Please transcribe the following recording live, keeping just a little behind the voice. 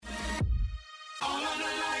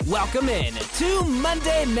Welcome in to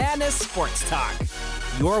Monday Madness Sports Talk,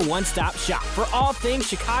 your one-stop shop for all things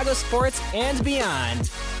Chicago sports and beyond,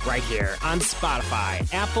 right here on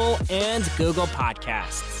Spotify, Apple, and Google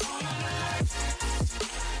Podcasts.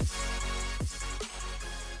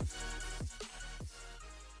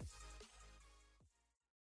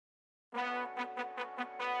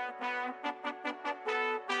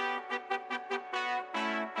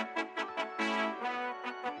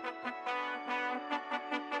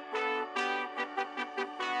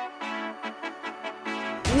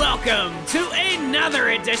 Welcome to another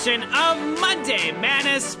edition of Monday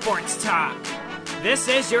Madness Sports Talk. This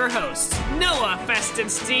is your host, Noah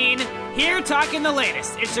Festenstein, here talking the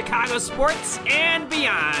latest in Chicago sports and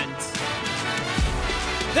beyond.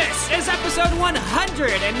 This is episode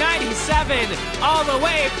 197, all the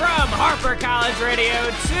way from Harper College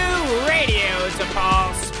Radio to Radio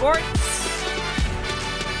DePaul Sports.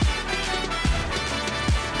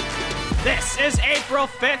 This is April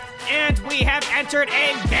 5th, and we have entered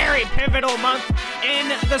a very pivotal month in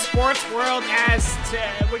the sports world as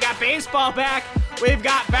we got baseball back, we've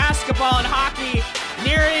got basketball and hockey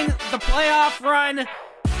nearing the playoff run,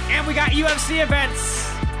 and we got UFC events,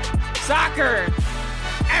 soccer,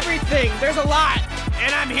 everything. There's a lot,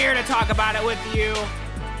 and I'm here to talk about it with you.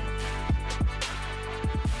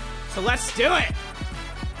 So let's do it.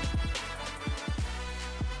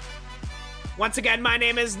 Once again, my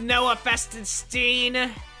name is Noah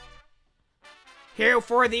Festenstein, here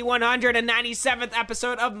for the 197th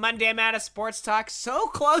episode of Monday Madness Sports Talk. So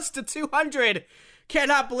close to 200.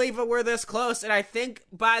 Cannot believe it, we're this close, and I think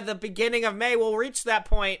by the beginning of May we'll reach that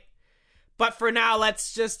point. But for now,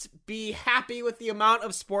 let's just be happy with the amount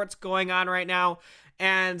of sports going on right now.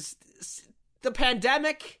 And the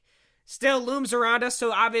pandemic still looms around us,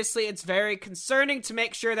 so obviously it's very concerning to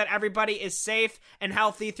make sure that everybody is safe and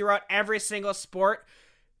healthy throughout every single sport,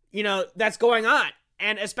 that's going on.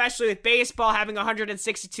 And especially with baseball having a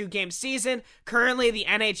 162-game season, currently the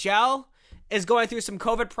NHL is going through some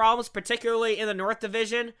COVID problems, particularly in the North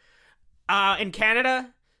Division in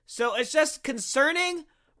Canada. So it's just concerning,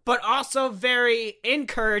 but also very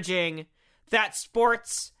encouraging that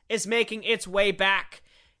sports is making its way back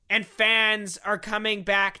and fans are coming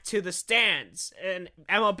back to the stands. And the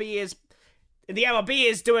MLB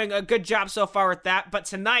is doing a good job so far with that. But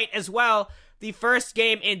tonight as well, the first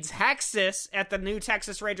game in Texas at the new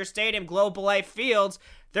Texas Ranger Stadium, Global Life Fields,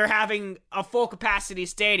 they're having a full capacity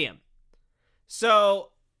stadium. So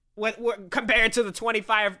compared to the 20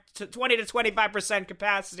 to 25%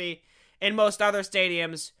 capacity in most other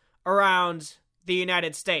stadiums around the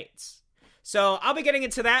United States. So I'll be getting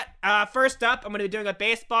into that. First up, I'm going to be doing a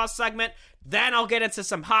baseball segment. Then I'll get into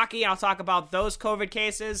some hockey. I'll talk about those COVID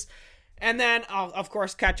cases. And then I'll, of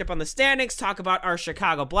course, catch up on the standings, talk about our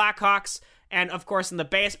Chicago Blackhawks. And, of course, in the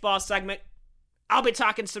baseball segment, I'll be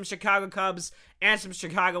talking some Chicago Cubs and some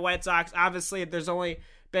Chicago White Sox. Obviously, there's only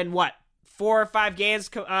been, 4 or 5 games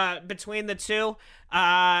between the two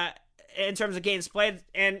in terms of games played.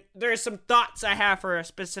 And there's some thoughts I have for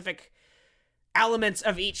specific elements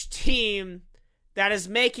of each team that is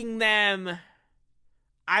making them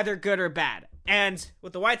either good or bad. And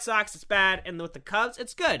with the White Sox, it's bad. And with the Cubs,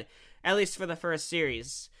 it's good, at least for the first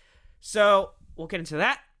series. So we'll get into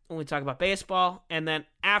that when we talk about baseball. And then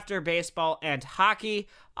after baseball and hockey,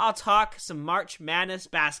 I'll talk some March Madness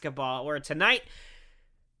basketball, where tonight,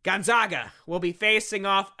 Gonzaga will be facing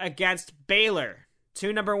off against Baylor,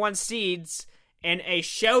 2 number 1 seeds, in a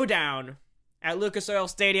showdown at Lucas Oil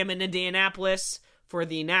Stadium in Indianapolis for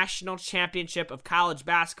the National Championship of College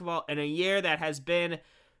Basketball in a year that has been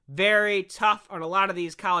very tough on a lot of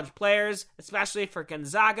these college players, especially for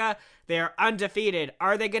Gonzaga. They are undefeated.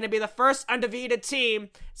 Are they going to be the first undefeated team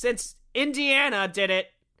since Indiana did it,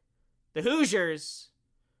 the Hoosiers,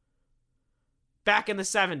 back in the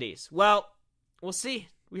 70s? Well, we'll see.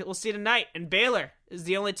 We'll see tonight. And Baylor is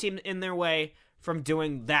the only team in their way from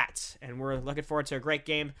doing that. And we're looking forward to a great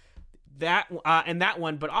game that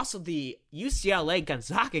one, but also the UCLA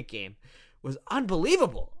Gonzaga game was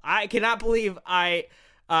unbelievable. I cannot believe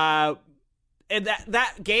that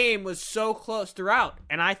game was so close throughout,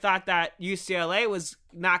 and I thought that UCLA was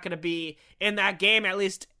not going to be in that game, at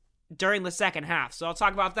least during the second half. So I'll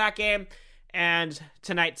talk about that game and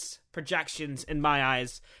tonight's projections in my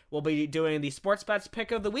eyes. We'll be doing the Sports Bets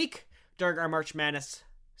Pick of the Week during our March Madness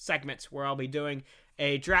segment, where I'll be doing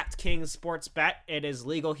a DraftKings sports bet. It is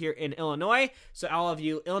legal here in Illinois, so all of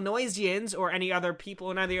you Illinoisians or any other people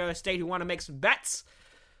in any other state who want to make some bets,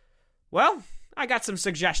 well, I got some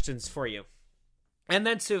suggestions for you. And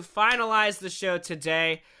then to finalize the show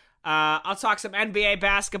today, I'll talk some NBA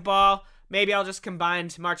basketball. maybe I'll just combine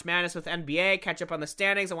March Madness with NBA, catch up on the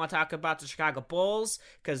standings. I want to talk about the Chicago Bulls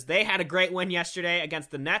because they had a great win yesterday against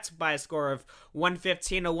the Nets by a score of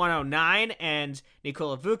 115-109, and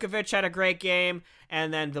Nikola Vucevic had a great game,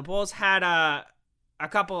 and then the Bulls had a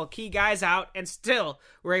couple of key guys out and still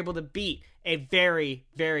were able to beat a very,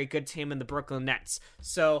 very good team in the Brooklyn Nets.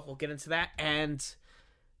 So we'll get into that and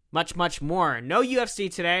much, much more. No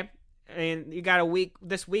UFC today. I mean, you got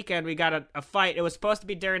this weekend we got a fight. It was supposed to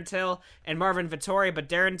be Darren Till and Marvin Vettori, but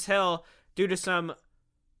Darren Till, due to some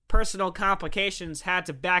personal complications, had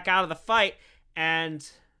to back out of the fight,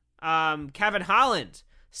 and Kevin Holland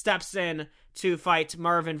steps in to fight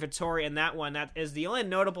Marvin Vettori in that one. That is the only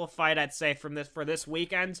notable fight I'd say for this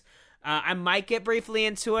weekend. I might get briefly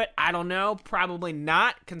into it. I don't know. Probably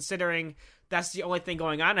not, considering that's the only thing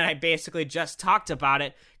going on, and I basically just talked about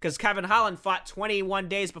it, because Kevin Holland fought 21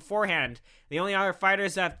 days beforehand. The only other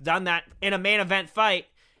fighters that have done that in a main event fight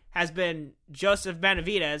has been Joseph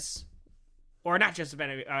Benavidez, or not Joseph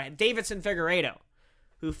Benavidez, Davidson Figueiredo,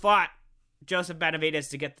 who fought Joseph Benavidez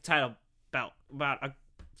to get the title belt about a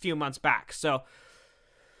few months back. So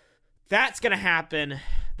that's going to happen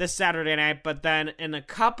this Saturday night, but then in a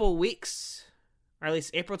couple weeks, or at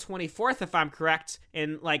least April 24th, if I'm correct,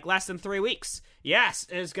 in like less than 3 weeks, yes,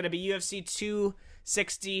 it is going to be UFC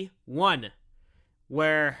 261,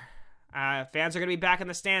 where fans are going to be back in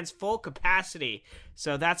the stands, full capacity.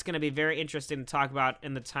 So that's going to be very interesting to talk about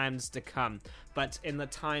in the times to come. But in the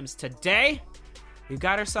times today, we've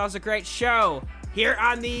got ourselves a great show here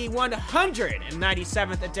on the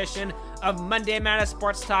 197th edition of Monday Madness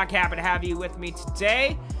Sports Talk. Happy to have you with me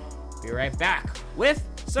today. Be right back with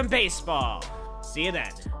some baseball. See you then.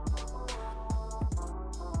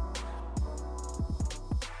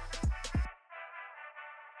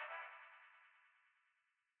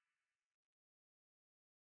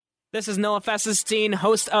 This is Noah Festenstein,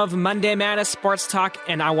 host of Monday Madness Sports Talk,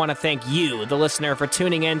 and I want to thank you, the listener, for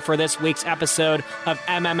tuning in for this week's episode of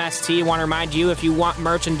MMST. I want to remind you, if you want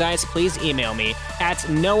merchandise, please email me at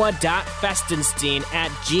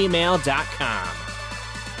noah.festenstein@gmail.com.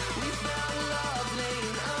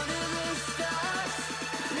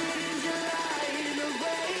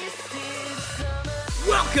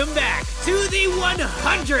 Welcome back to the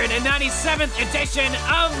 197th edition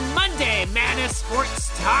of Monday Madness Sports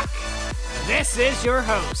Talk. This is your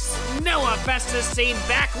host, Noah Festenstein,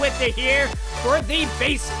 back with you here for the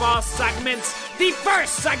baseball segment, the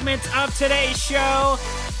first segment of today's show.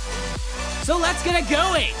 So let's get it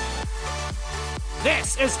going.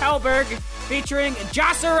 This is Hellberg featuring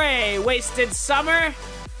Jacare, Wasted Summer,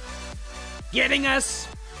 getting us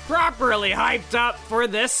properly hyped up for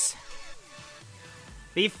this,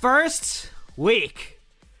 the first week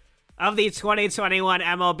of the 2021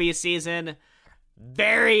 MLB season.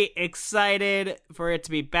 Very excited for it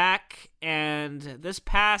to be back. And this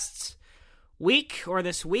past week, or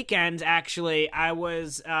this weekend actually, I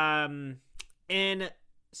was in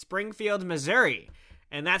Springfield, Missouri.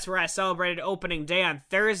 And that's where I celebrated opening day on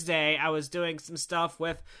Thursday. I was doing some stuff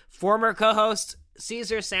with former co-host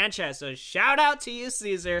Cesar Sanchez. So shout out to you,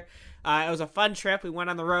 Cesar. It was a fun trip. We went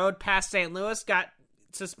on the road past St. Louis, got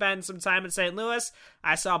to spend some time in St. Louis.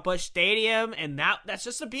 I saw Busch Stadium, and that's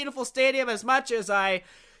just a beautiful stadium. As much as I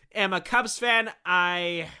am a Cubs fan,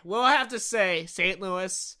 I will have to say St.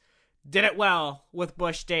 Louis did it well with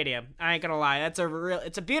Busch Stadium. I ain't gonna lie.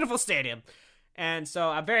 It's a beautiful stadium. And so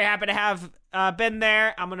I'm very happy to have been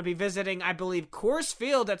there. I'm going to be visiting, I believe, Coors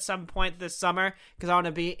Field at some point this summer, because I want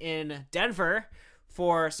to be in Denver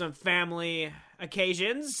for some family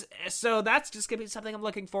occasions. So that's just going to be something I'm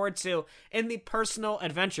looking forward to in the personal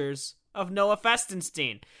adventures of Noah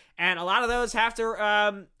Festenstein. And a lot of those have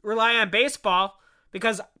to rely on baseball,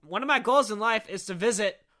 because one of my goals in life is to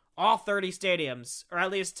visit all 30 stadiums, or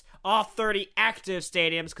at least all 30 active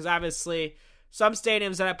stadiums, because obviously some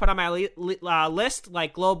stadiums that I put on my list,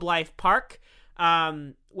 like Globe Life Park,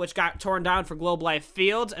 which got torn down for Globe Life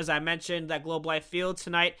Field. As I mentioned, that Globe Life Field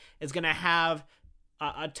tonight is going to have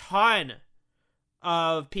a ton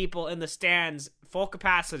of people in the stands, full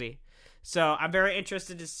capacity. So I'm very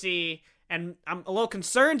interested to see, and I'm a little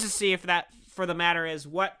concerned to see if that, for the matter, is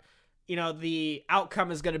what, the outcome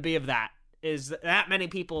is going to be of that. Is that many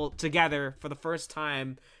people together for the first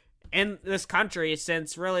time in this country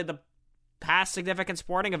since really the past significant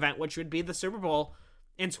sporting event, which would be the Super Bowl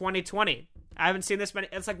in 2020. I haven't seen this many.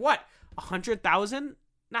 It's like, what, 100,000?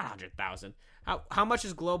 Not 100,000. How much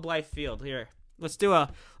is Globe Life Field here? Let's do a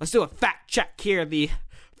fact check here. The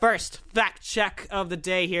first fact check of the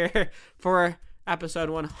day here for episode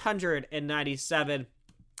 197.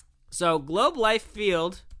 So Globe Life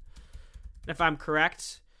Field, if I'm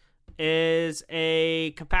correct, is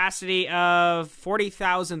a capacity of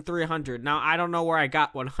 40,300. Now, I don't know where I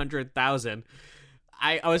got 100,000.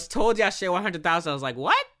 I was told yesterday 100,000. I was like,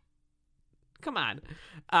 what? Come on.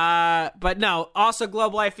 But no, also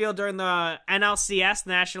Globe Life Field during the NLCS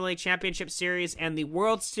National League Championship Series and the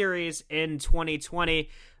World Series in 2020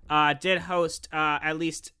 did host at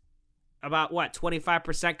least about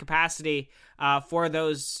 25% capacity for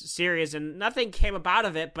those series, and nothing came about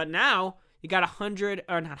of it. But now you got 100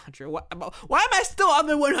 or not 100. Why am I still on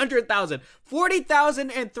the 100,000?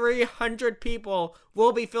 40,300 people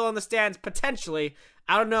will be filling the stands potentially.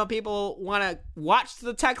 I don't know if people want to watch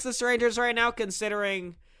the Texas Rangers right now,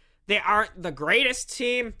 considering they aren't the greatest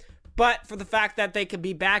team, but for the fact that they could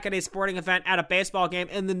be back at a sporting event at a baseball game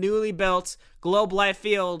in the newly built Globe Life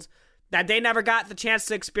Field that they never got the chance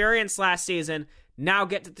to experience last season, now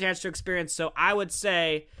get the chance to experience. So I would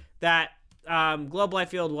say that Globe Life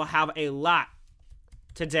Field will have a lot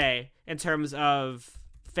today in terms of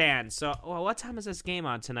fans. So, what time is this game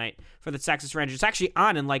on tonight for the Texas Rangers? It's actually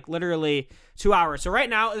on in literally 2 hours. So right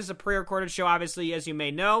now, this is a pre-recorded show, obviously, as you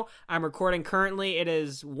may know. I'm recording currently. It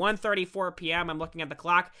is 1:34 p.m. I'm looking at the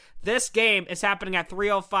clock. This game is happening at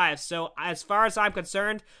 3:05. So as far as I'm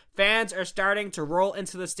concerned, fans are starting to roll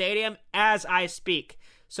into the stadium as I speak.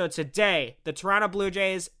 So today, the Toronto Blue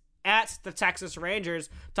Jays at the Texas Rangers.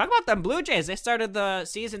 Talk about them Blue Jays. They started the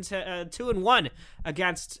season to 2-1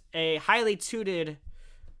 against a highly touted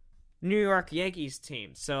New York Yankees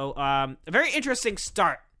team. So a very interesting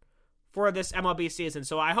start for this MLB season.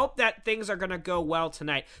 So I hope that things are going to go well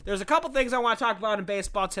tonight. There's a couple things I want to talk about in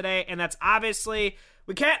baseball today, and that's obviously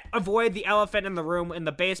we can't avoid the elephant in the room in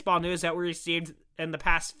the baseball news that we received in the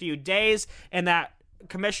past few days, and that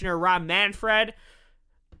Commissioner Rob Manfred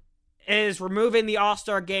is removing the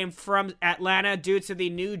All-Star game from Atlanta due to the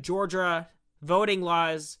new Georgia voting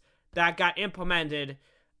laws that got implemented.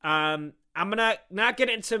 I'm going to not get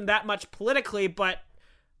into that much politically, but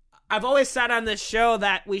I've always said on this show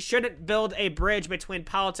that we shouldn't build a bridge between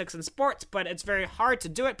politics and sports, but it's very hard to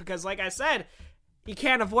do it because, like I said, you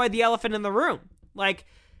can't avoid the elephant in the room. Like,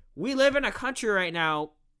 we live in a country right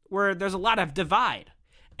now where there's a lot of divide,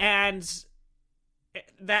 and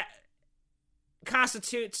that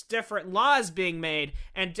constitutes different laws being made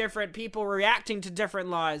and different people reacting to different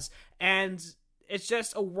laws, and it's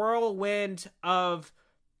just a whirlwind of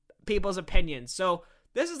people's opinions. So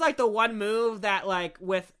this is like the one move that, like,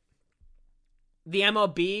 with the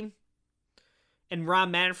MLB and Rob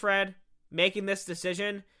Manfred making this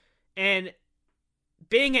decision and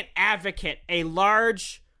being an advocate, a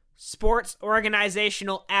large sports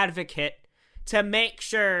organizational advocate, to make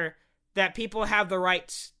sure that people have the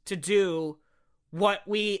right to do what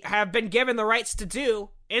we have been given the rights to do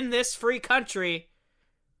in this free country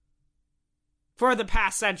for the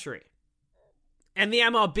past century. And the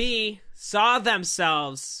MLB saw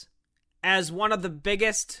themselves as one of the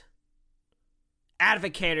biggest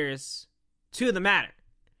advocators to the matter.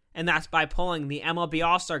 And that's by pulling the MLB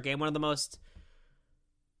All-Star Game, one of the most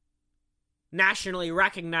nationally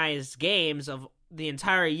recognized games of the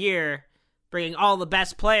entire year, bringing all the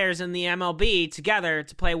best players in the MLB together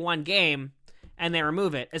to play one game, and they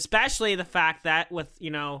remove it. Especially the fact that with,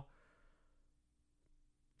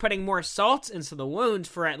 putting more salt into the wound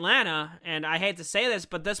for Atlanta, and I hate to say this,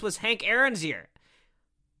 but this was Hank Aaron's year.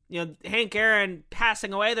 Hank Aaron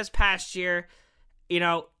passing away this past year, he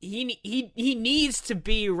needs to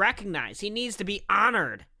be recognized. He needs to be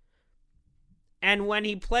honored. And when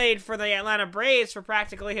he played for the Atlanta Braves for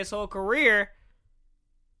practically his whole career,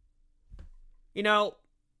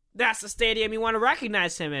 that's the stadium you want to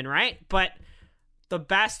recognize him in, right? But the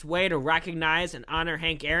best way to recognize and honor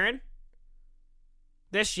Hank Aaron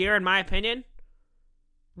this year, in my opinion,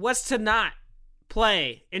 was to not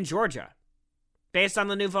play in Georgia based on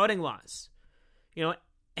the new voting laws.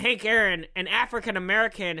 Hank Aaron, an African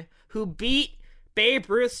American who beat Babe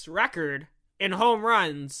Ruth's record in home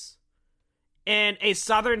runs in a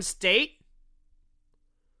southern state,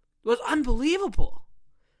 was unbelievable.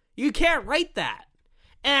 You can't write that.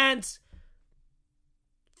 And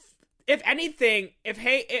if anything, if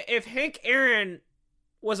Hank Aaron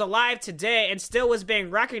was alive today and still was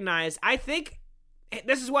being recognized, I think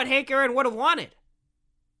this is what Hank Aaron would have wanted,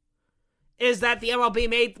 is that the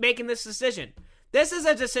MLB making this decision. This is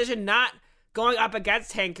a decision not going up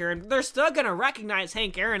against Hank Aaron. They're still going to recognize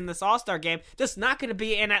Hank Aaron in this All-Star game, just not going to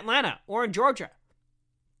be in Atlanta or in Georgia.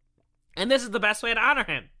 And this is the best way to honor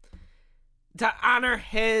him, to honor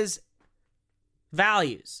his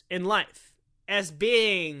values in life as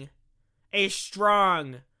being a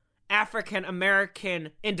strong African-American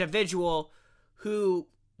individual who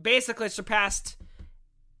basically surpassed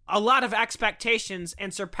a lot of expectations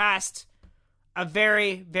and surpassed a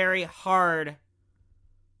very, very hard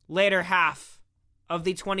later half of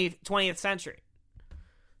the 20th century.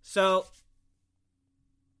 So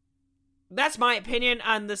that's my opinion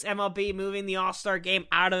on this MLB moving the All-Star game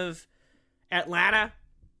out of Atlanta.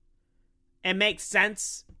 It makes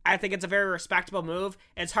sense. I think it's a very respectable move.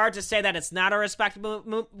 It's hard to say that it's not a respectable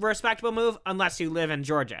move unless you live in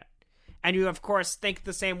Georgia. And you, of course, think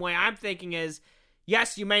the same way I'm thinking is,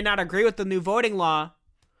 yes, you may not agree with the new voting law,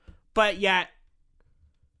 but yet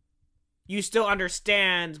you still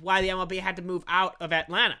understand why the MLB had to move out of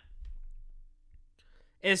Atlanta.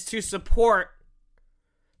 Is to support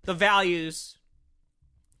the values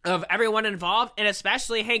of everyone involved, and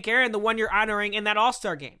especially Hank Aaron, the one you're honoring in that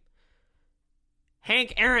All-Star game.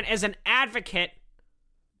 Hank Aaron is an advocate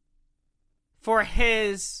for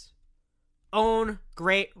his own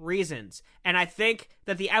great reasons. And I think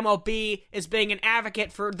that the MLB is being an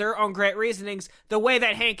advocate for their own great reasonings the way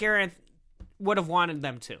that Hank Aaron would have wanted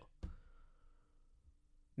them to.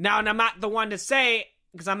 Now, and I'm not the one to say,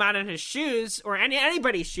 because I'm not in his shoes, or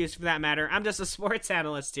anybody's shoes for that matter, I'm just a sports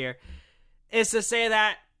analyst here, is to say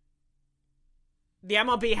that the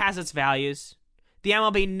MLB has its values. The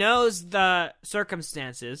MLB knows the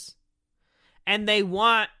circumstances, and they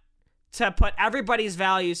want to put everybody's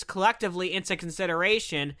values collectively into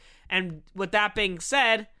consideration. And with that being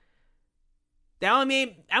said, the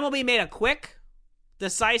MLB made a quick,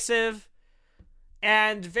 decisive,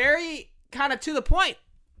 and very kind of to the point.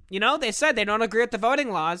 You know, they said they don't agree with the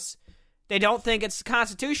voting laws. They don't think it's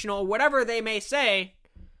constitutional, whatever they may say.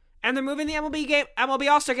 And they're moving the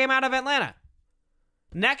MLB All-Star game out of Atlanta.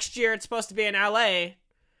 Next year, it's supposed to be in LA.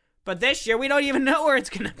 But this year, we don't even know where it's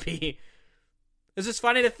going to be. It's just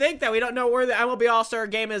funny to think that we don't know where the MLB All-Star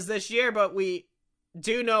game is this year, but we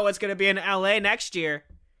do know it's going to be in LA next year.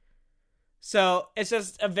 So, it's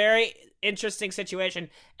just a very interesting situation.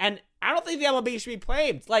 And I don't think the MLB should be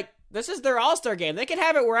blamed. Like, this is their All-Star game. They can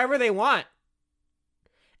have it wherever they want.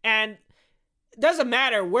 And it doesn't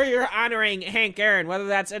matter where you're honoring Hank Aaron, whether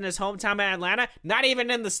that's in his hometown in Atlanta, not even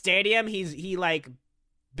in the stadium he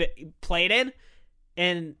played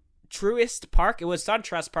in Truist Park. It was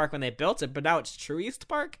SunTrust Park when they built it, but now it's Truist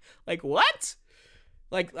Park? Like, what?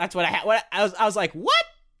 Like, that's what I was like, what?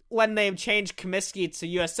 When they changed Comiskey to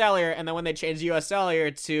US Cellular, and then when they changed US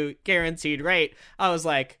Cellular to Guaranteed Rate, I was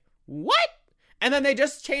like, what? And then they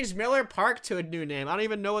just changed Miller Park to a new name. I don't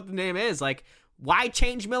even know what the name is. Like, why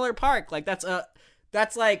change Miller Park? Like, that's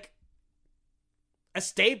like a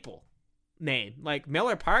staple name. Like,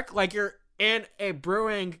 Miller Park? Like, you're in a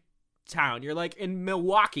brewing town. You're like in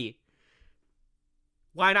Milwaukee.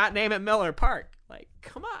 Why not name it Miller Park? Like,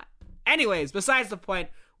 come on. Anyways, besides the point,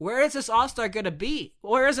 where is this All-Star going to be?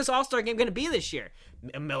 Where is this All-Star game going to be this year?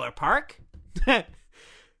 Miller Park?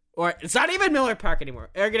 Or it's not even Miller Park anymore.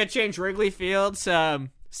 They're going to change Wrigley Field to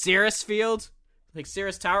Cirrus Field, like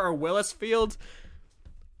Cirrus Tower or Willis Field.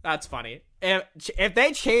 That's funny. If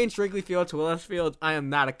they change Wrigley Field to Willis Field, I am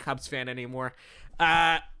not a Cubs fan anymore.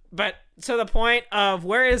 But to the point of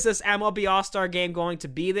where is this MLB All-Star game going to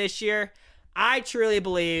be this year, I truly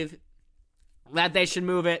believe that they should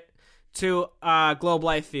move it to Globe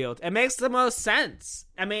Life Field. It makes the most sense.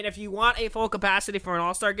 I mean, if you want a full capacity for an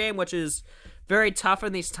All-Star game, which is very tough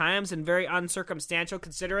in these times and very uncircumstantial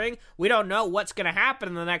considering we don't know what's going to happen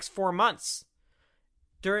in the next 4 months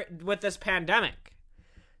with this pandemic.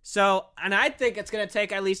 So, and I think it's going to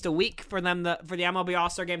take at least a week for the MLB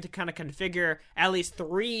All-Star game to kind of configure at least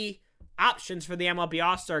 3 options for the MLB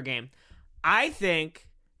All-Star game. I think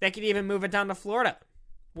they could even move it down to Florida,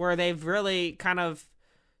 where they've really kind of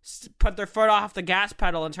put their foot off the gas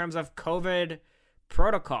pedal in terms of COVID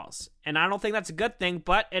protocols. And I don't think that's a good thing,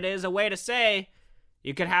 but it is a way to say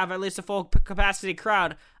you could have at least a full capacity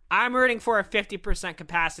crowd. I'm rooting for a 50%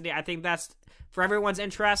 capacity. I think that's for everyone's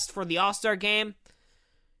interest for the All-Star game.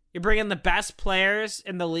 You're bringing the best players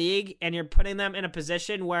in the league, and you're putting them in a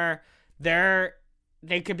position where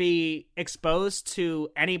they could be exposed to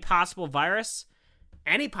any possible virus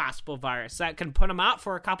that can put them out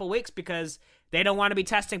for a couple weeks because they don't want to be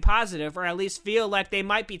testing positive, or at least feel like they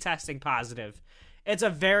might be testing positive. It's a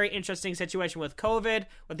very interesting situation with COVID,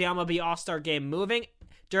 with the MLB All-Star game moving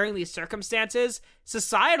during these circumstances.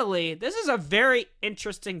 Societally, this is a very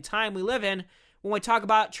interesting time we live in when we talk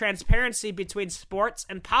about transparency between sports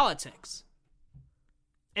and politics.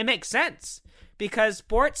 It makes sense because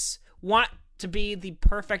sports want to be the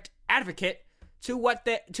perfect advocate to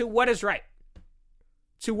what is right,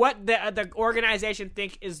 to what the organization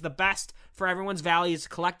think is the best for everyone's values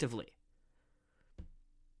collectively.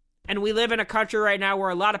 And we live in a country right now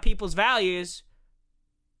where a lot of people's values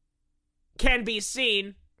can be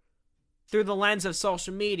seen through the lens of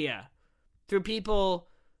social media, through people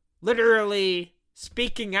literally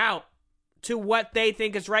speaking out to what they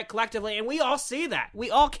think is right collectively. And we all see that. We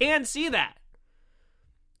all can see that.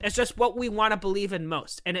 It's just what we want to believe in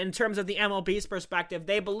most. And in terms of the MLB's perspective,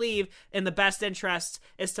 they believe in the best interest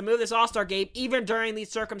is to move this All-Star game even during these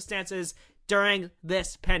circumstances during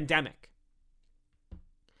this pandemic.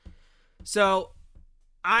 So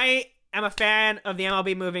I am a fan of the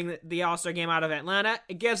MLB moving the All-Star game out of Atlanta.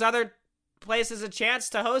 It gives other places a chance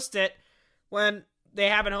to host it when they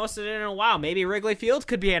haven't hosted it in a while. Maybe Wrigley Field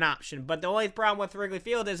could be an option, but the only problem with Wrigley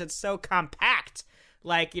Field is it's so compact.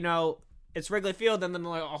 Like, it's Wrigley Field and then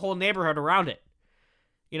a whole neighborhood around it.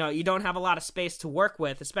 You don't have a lot of space to work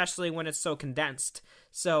with, especially when it's so condensed.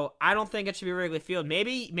 So I don't think it should be Wrigley Field.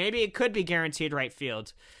 Maybe it could be guaranteed right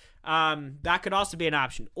field. That could also be an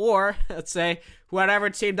option. Or, let's say, whatever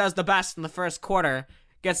team does the best in the first quarter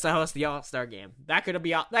gets to host the All-Star game. That could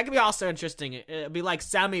be also interesting. It'd be like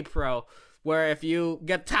semi-pro, where if you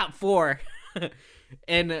get top 4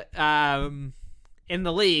 in the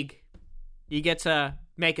league, you get to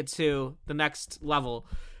make it to the next level.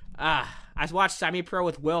 I watched Semi-Pro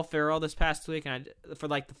with Will Ferrell this past week for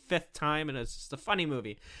like the 5th time, and it's just a funny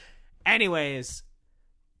movie. Anyways,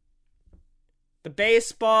 the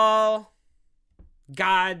baseball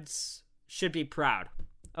gods should be proud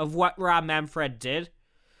of what Rob Manfred did.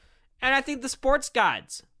 And I think the sports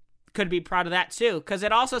gods could be proud of that too, because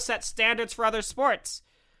it also sets standards for other sports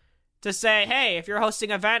to say, hey, if you're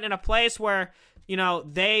hosting an event in a place where, you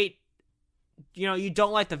don't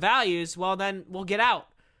like the values, well, then we'll get out.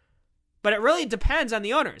 But it really depends on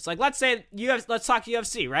the owners. Like, let's talk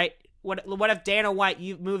UFC, right? What if Dana White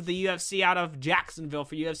moved the UFC out of Jacksonville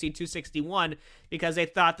for UFC 261 because they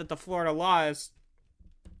thought that the Florida laws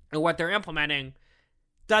and what they're implementing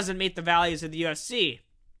doesn't meet the values of the UFC?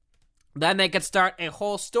 Then they could start a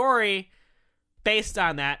whole story based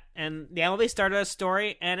on that. And the MLB started a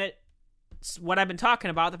story, and it's what I've been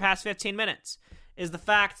talking about the past 15 minutes, is the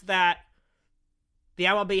fact that the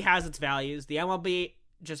MLB has its values. The MLB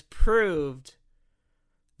just proved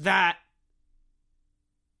that,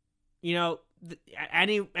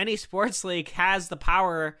 any sports league has the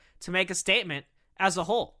power to make a statement as a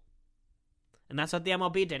whole. And that's what the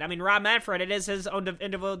MLB did. I mean, Rob Manfred, it is his own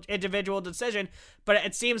individual decision, but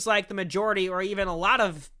it seems like the majority, or even a lot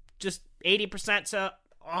of, just 80% to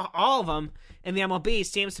all of them in the MLB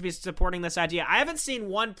seems to be supporting this idea. I haven't seen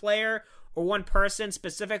one player or one person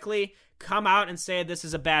specifically come out and say this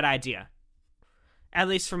is a bad idea, at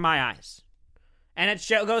least from my eyes. And it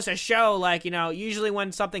goes to show, usually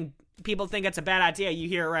when people think it's a bad idea, you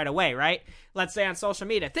hear it right away, right? Let's say on social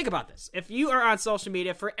media. Think about this. If you are on social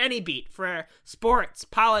media for any beat, for sports,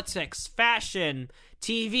 politics, fashion,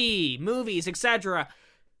 TV, movies, etc.,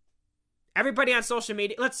 everybody on social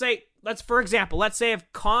media, let's say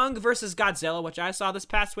if Kong versus Godzilla, which I saw this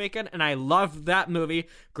past weekend, and I loved that movie,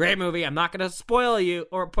 great movie, I'm not going to spoil you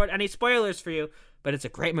or put any spoilers for you, but it's a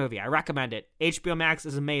great movie. I recommend it. HBO Max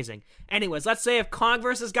is amazing. Anyways, let's say if Kong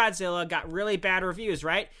vs. Godzilla got really bad reviews,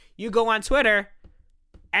 right? You go on Twitter,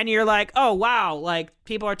 and you're like, oh, wow,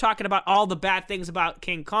 people are talking about all the bad things about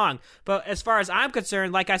King Kong. But as far as I'm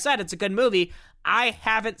concerned, like I said, it's a good movie. I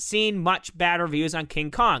haven't seen much bad reviews on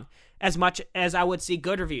King Kong, as much as I would see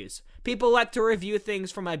good reviews. People like to review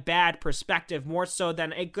things from a bad perspective more so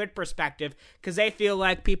than a good perspective, because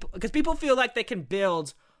people feel like they can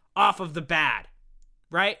build off of the bad.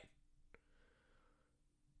 Right?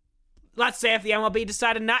 Let's say if the MLB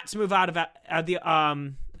decided not to move out of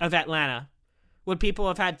Atlanta, would people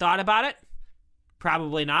have had thought about it?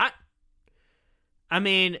 Probably not. I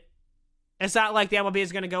mean, it's not like the MLB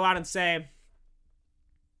is going to go out and say,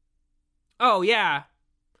 "Oh yeah,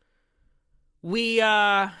 we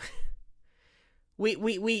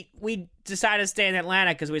decided to stay in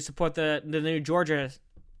Atlanta because we support the new Georgia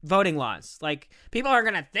voting laws." People aren't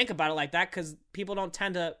going to think about it like that because people don't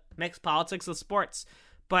tend to mix politics with sports.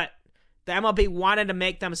 But the MLB wanted to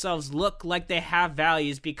make themselves look like they have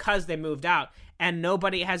values because they moved out, and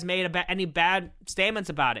nobody has made any bad statements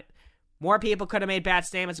about it. More people could have made bad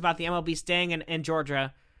statements about the MLB staying in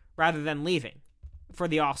Georgia rather than leaving for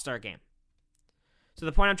the All-Star game. So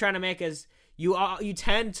the point I'm trying to make is you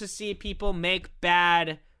tend to see people make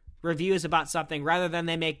bad reviews about something rather than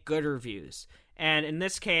they make good reviews. And in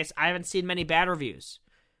this case, I haven't seen many bad reviews.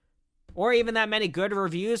 Or even that many good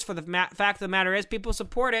reviews, for the fact of the matter is people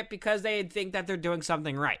support it because they think that they're doing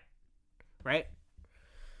something right. Right?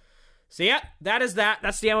 So yeah, that is that.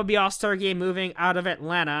 That's the MLB All-Star Game moving out of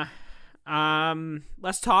Atlanta.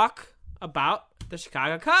 Let's talk about the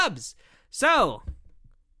Chicago Cubs. So,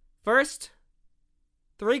 first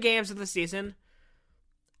 3 games of the season.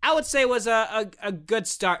 I would say was a good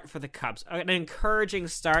start for the Cubs, an encouraging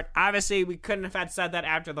start. Obviously, we couldn't have had said that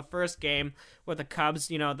after the first game with the Cubs.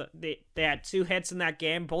 You know, they had 2 hits in that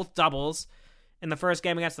game, both doubles in the first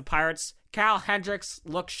game against the Pirates. Kyle Hendricks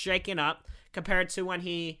looked shaken up compared to when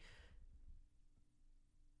he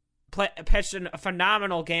pitched a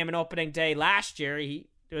phenomenal game in opening day last year. It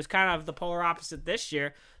was kind of the polar opposite this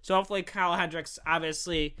year. So hopefully Kyle Hendricks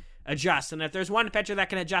obviously adjust. And if there's one pitcher that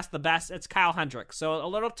can adjust the best, it's Kyle Hendricks. So a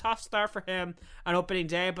little tough start for him on opening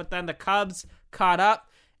day, but then the Cubs caught up.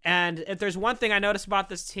 And if there's one thing I noticed about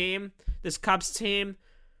this team, this Cubs team,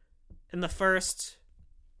 in the first,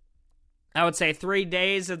 I would say 4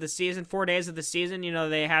 days of the season, you know,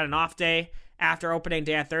 they had an off day after opening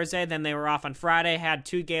day on Thursday, then they were off on Friday, had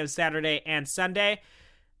 2 games Saturday and Sunday.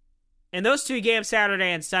 In those 2 games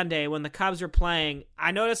Saturday and Sunday, when the Cubs were playing,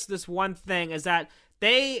 I noticed this one thing is that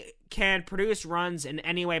they can produce runs in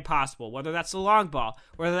any way possible, whether that's the long ball,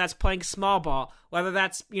 whether that's playing small ball, whether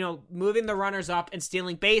that's, you know, moving the runners up and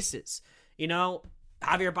stealing bases. You know,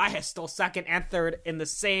 Javier Baez stole second and third in the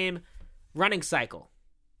same running cycle.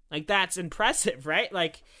 Like, that's impressive, right?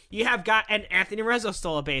 Like, you have and Anthony Rizzo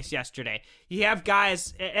stole a base yesterday. You have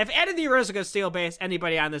guys, if Anthony Rizzo can steal a base,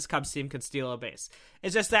 anybody on this Cubs team can steal a base.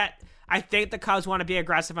 It's just that I think the Cubs want to be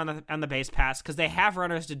aggressive on the base pass because they have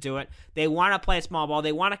runners to do it. They want to play small ball.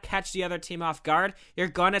 They want to catch the other team off guard. You're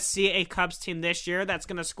going to see a Cubs team this year that's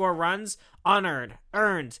going to score runs unearned,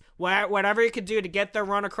 earned. Whatever you can do to get their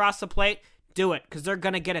run across the plate, do it because they're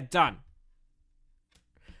going to get it done.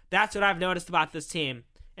 That's what I've noticed about this team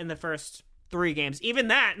in the first 3 games. Even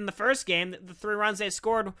that, in the first game, the 3 runs they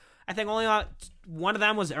scored, I think only one of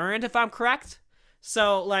them was earned, if I'm correct.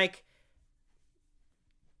 So, like,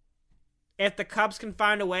 if the Cubs can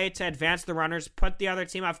find a way to advance the runners, put the other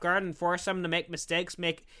team off guard, and force them to make mistakes,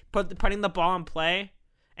 putting the ball in play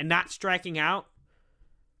and not striking out,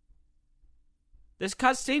 this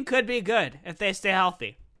Cubs team could be good if they stay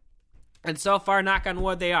healthy. And so far, knock on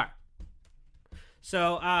wood, they are.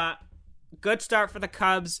 So, good start for the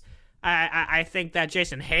Cubs. I think that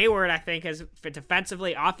Jason Hayward, has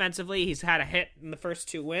defensively, offensively, he's had a hit in the first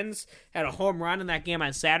 2 wins, had a home run in that game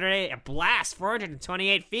on Saturday, a blast,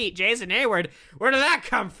 428 feet. Jason Hayward, where did that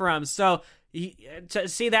come from? So to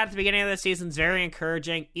see that at the beginning of the season is very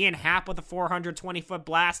encouraging. Ian Happ with a 420-foot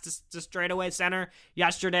blast to straightaway center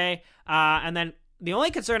yesterday. And then the only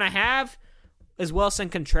concern I have is Wilson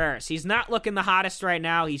Contreras. He's not looking the hottest right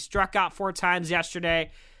now. He struck out 4 times yesterday.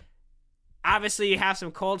 Obviously, you have some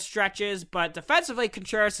cold stretches, but defensively,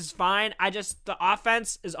 Contreras is fine. The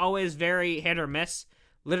offense is always very hit or miss,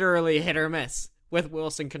 literally hit or miss with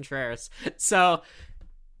Wilson Contreras. So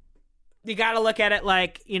you got to look at it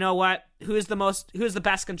like, you know what? Who's the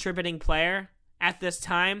best contributing player at this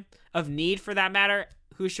time of need, for that matter?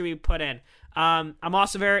 Who should we put in? I'm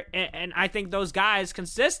also and I think those guys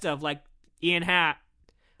consist of like Ian Happ,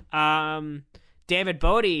 David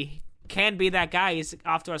Bodie can be that guy. He's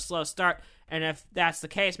off to a slow start. And if that's the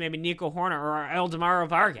case, maybe Nico Horner or Eldemaro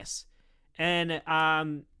Vargas. And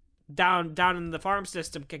down in the farm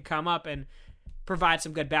system can come up and provide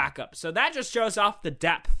some good backup. So that just shows off the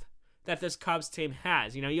depth that this Cubs team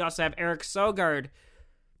has. You know, you also have Eric Sogard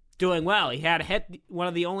doing well. He had a hit. One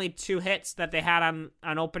of the only 2 hits that they had on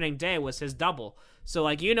opening day was his double. So,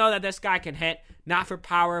 like, you know that this guy can hit, not for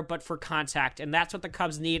power, but for contact. And that's what the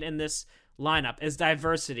Cubs need in this lineup, is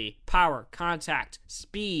diversity, power, contact,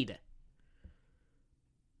 speed.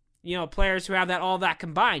 You know, players who have all that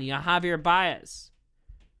combined. You know, Javier Baez.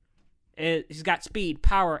 He's got speed,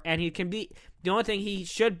 power, and he can be... The only thing he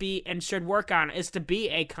should be and should work on is to be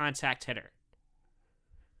a contact hitter.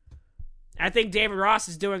 I think David Ross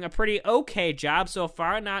is doing a pretty okay job so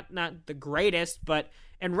far. Not the greatest, but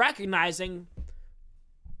in recognizing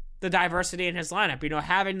the diversity in his lineup. You know,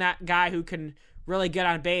 having that guy who can really get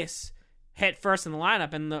on base, hit first in the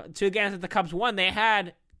lineup. And the 2 games that the Cubs won, they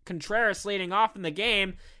had Contreras leading off in the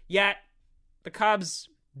game, yet the Cubs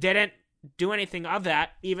didn't do anything of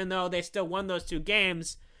that, even though they still won those 2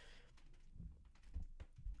 games.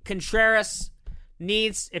 Contreras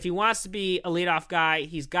needs, if he wants to be a leadoff guy,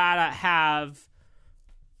 he's gotta have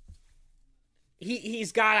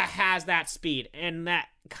that speed and that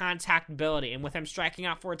contact ability. And with him striking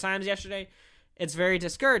out 4 times yesterday, it's very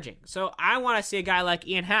discouraging. So I want to see a guy like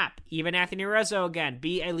Ian Happ, even Anthony Rizzo again,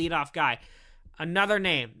 be a leadoff guy. Another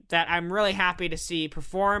name that I'm really happy to see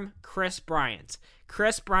perform, Kris Bryant.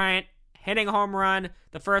 Kris Bryant hitting a home run,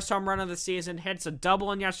 the first home run of the season, hits a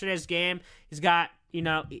double in yesterday's game. He's got, you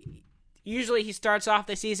know, usually he starts off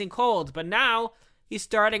the season cold, but now he's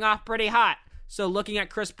starting off pretty hot. So looking at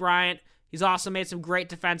Kris Bryant, he's also made some great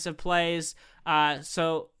defensive plays.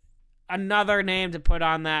 So another name to put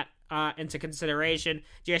on that into consideration.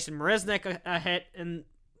 Jason Marisnick a hit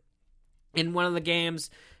in one of the games,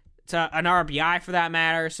 to an RBI for that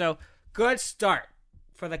matter. So good start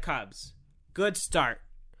for the Cubs. Good start.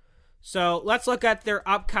 So let's look at their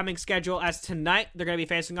upcoming schedule. As tonight, they're going to be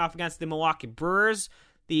facing off against the Milwaukee Brewers.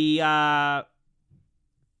 Wait,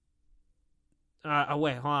 hold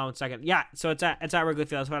on 1 second. Yeah, so it's at Wrigley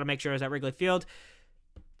Field. I just want to make sure it's at Wrigley Field.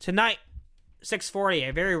 Tonight, 6:40,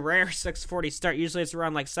 a very rare 6:40 start. Usually it's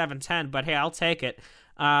around like 7:10, but hey, I'll take it.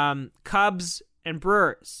 Cubs and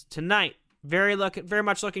Brewers tonight. Very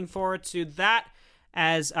much looking forward to that.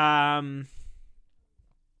 As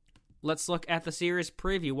let's look at the series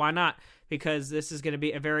preview. Why not? Because this is going to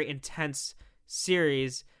be a very intense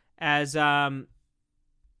series. As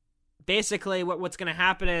basically what's going to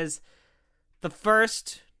happen is the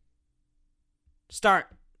first start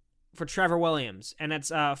for Trevor Williams, and it's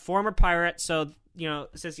a former Pirate, so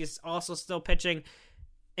since he's also still pitching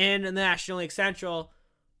in the National League Central,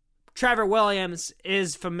 Trevor Williams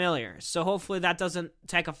is familiar. So hopefully that doesn't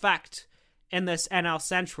take effect in this NL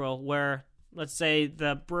Central, where let's say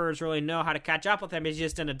the Brewers really know how to catch up with him. He's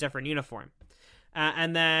just in a different uniform.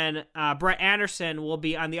 And then Brett Anderson will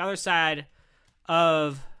be on the other side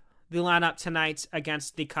of the lineup tonight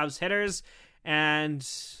against the Cubs hitters. And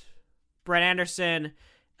Brett Anderson,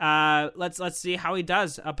 let's see how he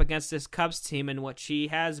does up against this Cubs team, in which he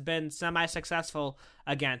has been semi-successful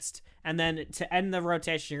against. And then to end the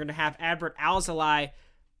rotation, you're going to have Adbert Alzolay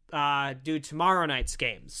do tomorrow night's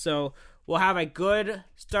games. So we'll have a good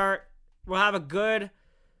start. We'll have a good,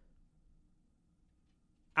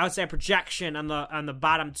 I would say, projection on the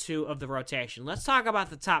bottom two of the rotation. Let's talk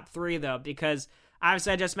about the top three, though, because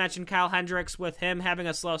obviously I just mentioned Kyle Hendricks with him having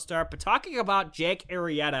a slow start, but talking about Jake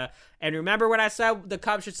Arrieta, and remember when I said the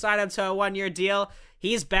Cubs should sign him to a 1-year deal?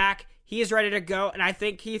 He's back. He's ready to go, and I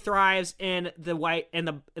think he thrives in the white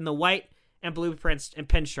the white and blue prints and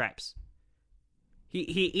pinstripes.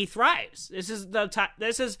 He thrives.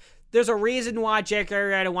 There's a reason why Jake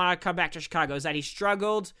Arrieta wanted to come back to Chicago, is that he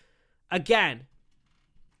struggled again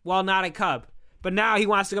while not a Cub, but now he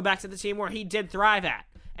wants to go back to the team where he did thrive at,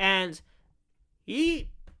 and he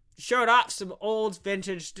showed off some old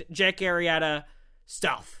vintage Jake Arrieta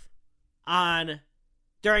stuff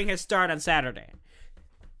during his start on Saturday.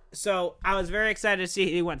 So I was very excited to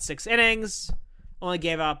see he went 6 innings, only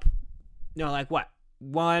gave up,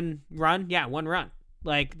 one run? Yeah, 1 run.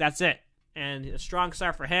 That's it. And a strong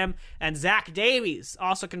start for him. And Zach Davies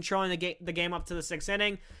also controlling the game up to the 6th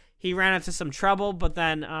inning. He ran into some trouble, but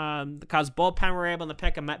then the Cubs bullpen were able to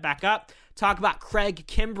pick him back up. Talk about Craig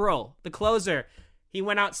Kimbrell, the closer. He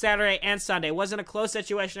went out Saturday and Sunday. It wasn't a close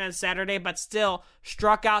situation on Saturday, but still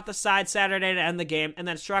struck out the side Saturday to end the game, and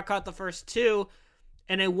then struck out the first 2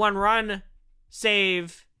 in a 1-run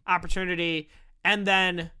save opportunity, and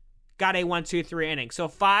then got a 1-2-3 inning. So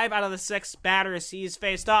 5 out of the 6 batters he's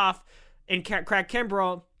faced off in Craig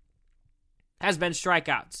Kimbrell has been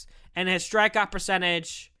strikeouts. And his strikeout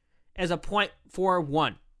percentage is a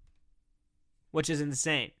 .41, which is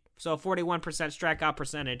insane. So 41% strikeout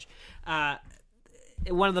percentage.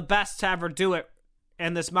 One of the best to ever do it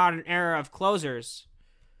in this modern era of closers.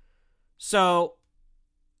 So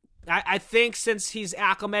I think since he's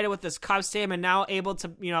acclimated with this Cubs team and now able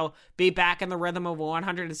to, be back in the rhythm of a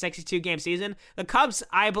 162-game season, the Cubs,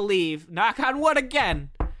 I believe, knock on wood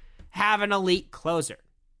again, have an elite closer.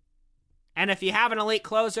 And if you have an elite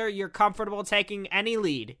closer, you're comfortable taking any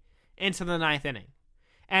lead into the 9th inning.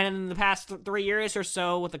 And in the past 3 years or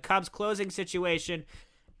so with the Cubs closing situation,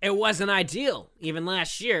 it wasn't ideal. Even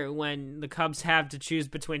last year when the Cubs have to choose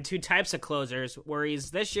between 2 types of closers,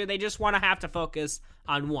 whereas this year they just want to have to focus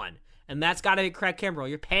on one. And that's got to be Craig Kimbrell.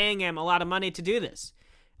 You're paying him a lot of money to do this.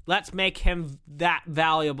 Let's make him that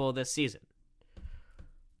valuable this season.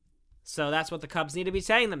 So that's what the Cubs need to be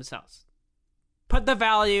saying themselves. Put the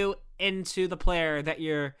value into the player that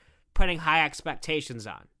you're putting high expectations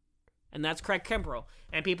on. And that's Craig Kimbrell.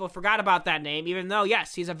 And people forgot about that name, even though,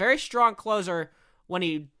 yes, he's a very strong closer when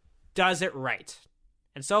he does it right.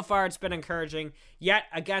 And so far, it's been encouraging. Yet,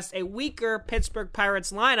 against a weaker Pittsburgh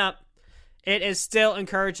Pirates lineup, it is still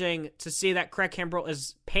encouraging to see that Craig Kimbrell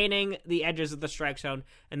is painting the edges of the strike zone.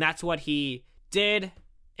 And that's what he did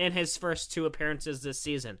in his first 2 appearances this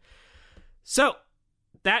season. So,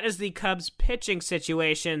 that is the Cubs pitching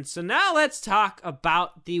situation. So now let's talk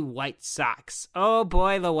about the White Sox. Oh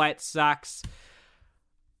boy, the White Sox.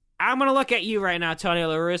 I'm going to look at you right now, Tony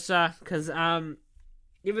La Russa, because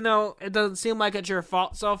even though it doesn't seem like it's your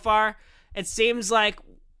fault so far, it seems like,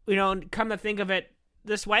 come to think of it,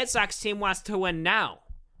 this White Sox team wants to win now.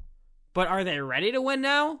 But are they ready to win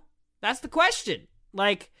now? That's the question.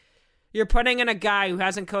 You're putting in a guy who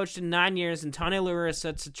hasn't coached in 9 years in Tony La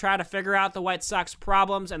Russa to try to figure out the White Sox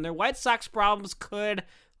problems, and their White Sox problems could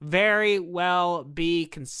very well be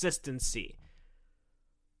consistency.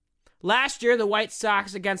 Last year, the White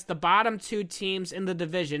Sox, against the bottom two teams in the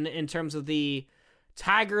division in terms of the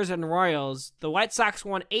Tigers and Royals, the White Sox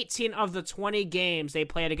won 18 of the 20 games they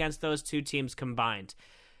played against those two teams combined.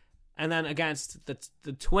 And then against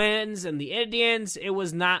the Twins and the Indians, it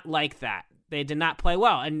was not like that. They did not play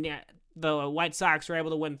well, and the White Sox were able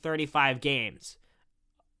to win 35 games.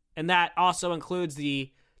 And that also includes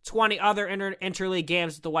the 20 other interleague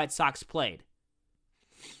games that the White Sox played.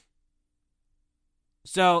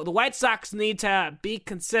 So the White Sox need to be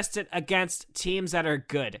consistent against teams that are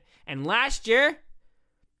good. And last year,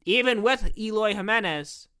 even with Eloy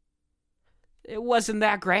Jimenez, it wasn't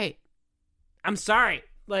that great. I'm sorry.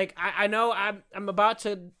 Like, I know I'm about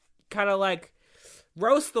to kind of like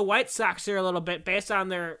roast the White Sox here a little bit based on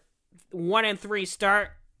their 1-3 start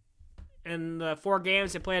in the 4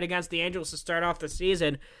 games they played against the Angels to start off the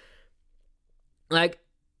season. Like,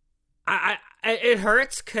 it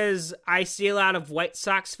hurts because I see a lot of White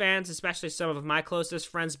Sox fans, especially some of my closest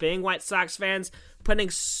friends being White Sox fans, putting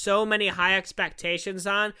so many high expectations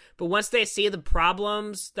on, but once they see the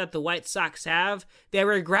problems that the White Sox have, they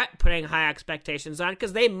regret putting high expectations on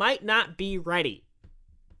because they might not be ready.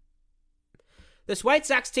 This White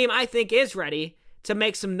Sox team, I think, is ready to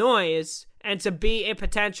make some noise and to be a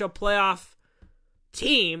potential playoff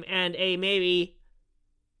team and a maybe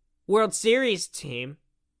World Series team.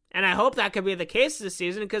 And I hope that could be the case this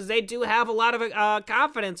season because they do have a lot of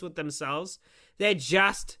confidence with themselves. They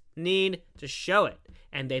just need to show it.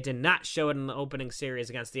 And they did not show it in the opening series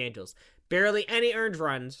against the Angels. Barely any earned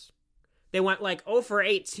runs. They went like 0 for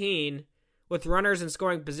 18 with runners in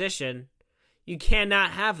scoring position. You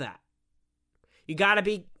cannot have that. You got to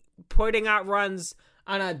be putting out runs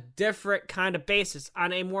on a different kind of basis,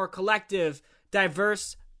 on a more collective,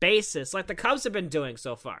 diverse basis, like the Cubs have been doing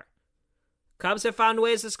so far. Cubs have found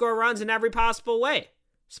ways to score runs in every possible way.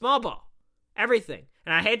 Small ball. Everything.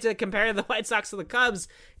 And I hate to compare the White Sox to the Cubs,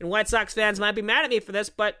 and White Sox fans might be mad at me for this,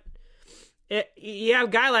 but you have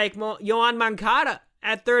a guy like Yoan Moncada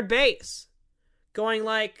at third base going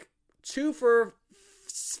like 2 for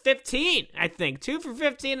 15, I think. 2 for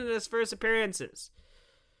 15 in his first appearances.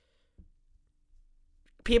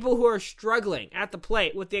 People who are struggling at the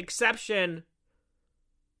plate, with the exception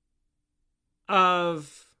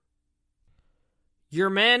of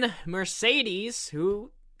Yermin Mercedes,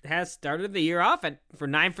 who has started the year off for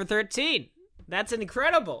 9 for 13. That's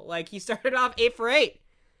incredible. Like, he started off 8 for 8.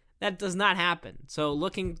 That does not happen. So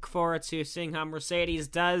looking forward to seeing how Mercedes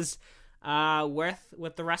does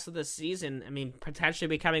with the rest of the season. I mean, potentially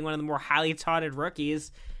becoming one of the more highly touted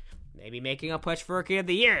rookies. Maybe making a push for Rookie of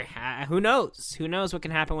the Year. Who knows? Who knows what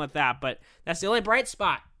can happen with that? But that's the only bright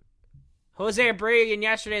spot. Jose Abreu in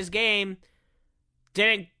yesterday's game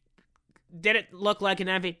didn't look like an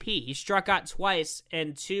MVP. He struck out twice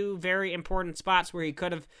in 2 very important spots where he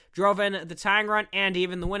could have drove in the tying run and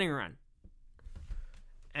even the winning run.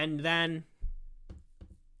 And then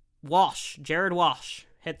Jared Walsh,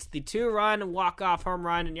 hits the 2-run walk-off home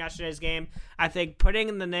run in yesterday's game. I think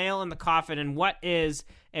putting the nail in the coffin in what is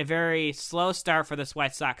a very slow start for this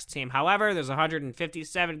White Sox team. However, there's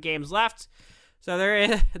 157 games left, so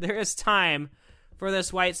there is time for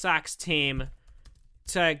this White Sox team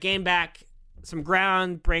to gain back some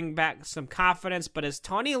ground, bring back some confidence. But is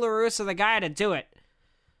Tony La Russa the guy to do it?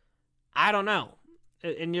 I don't know.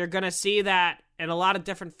 And you're going to see that in a lot of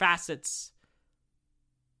different facets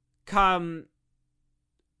come,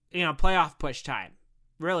 playoff push time.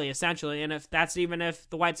 Really, essentially. And if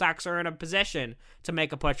the White Sox are in a position to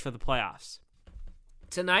make a push for the playoffs.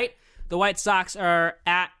 Tonight, the White Sox are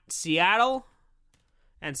at Seattle.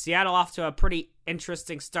 And Seattle off to a pretty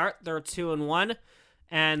interesting start. They're 2-1.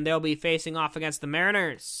 And they'll be facing off against the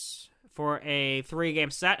Mariners for a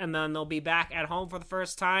 3-game set. And then they'll be back at home for the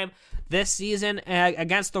first time this season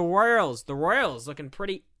against the Royals. The Royals looking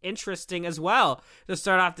pretty interesting as well to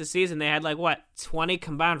start off the season. They had 20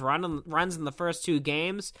 combined runs in the first 2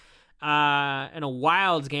 games. In a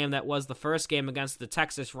wild game that was the first game against the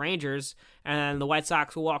Texas Rangers. And the White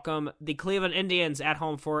Sox will welcome the Cleveland Indians at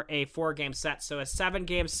home for a 4-game set. So a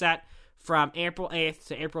 7-game set from April 8th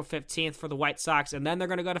to April 15th for the White Sox. And then they're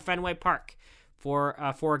going to go to Fenway Park for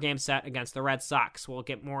a 4-game set against the Red Sox. We'll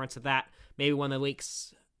get more into that maybe when the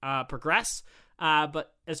weeks progress.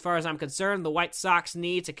 But as far as I'm concerned, the White Sox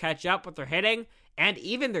need to catch up with their hitting and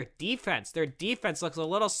even their defense. Their defense looks a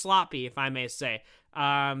little sloppy, if I may say.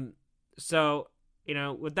 So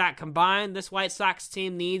with that combined, this White Sox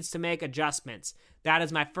team needs to make adjustments. That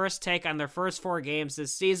is my first take on their first 4 games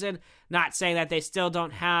this season. Not saying that they still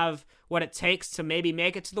don't have what it takes to maybe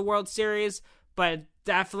make it to the World Series, but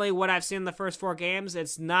definitely what I've seen in the first 4 games,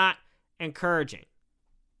 it's not encouraging.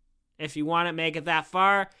 If you want to make it that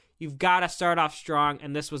far, you've got to start off strong,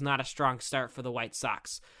 and this was not a strong start for the White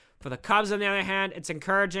Sox. For the Cubs, on the other hand, it's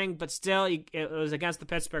encouraging, but still, it was against the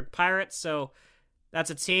Pittsburgh Pirates, so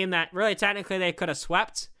that's a team that really technically they could have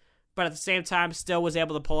swept, but at the same time still was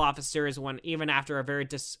able to pull off a series win even after a very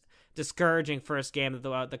discouraging first game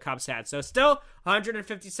that the Cubs had. So still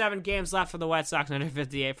 157 games left for the White Sox,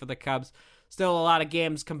 158 for the Cubs. Still a lot of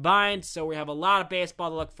games combined, so we have a lot of baseball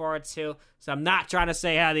to look forward to. So I'm not trying to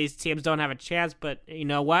say these teams don't have a chance, but you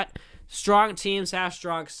know what? Strong teams have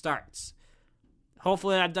strong starts.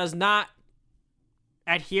 Hopefully that does not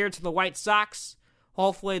adhere to the White Sox.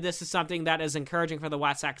 Hopefully this is something that is encouraging for the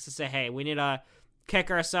White Sox to say, hey, we need to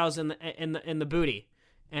kick ourselves in the booty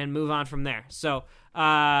and move on from there. So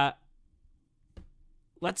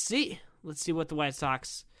let's see what the White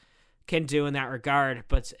Sox can do in that regard.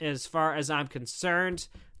 But as far as I'm concerned,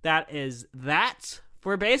 that is that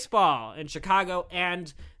for baseball in Chicago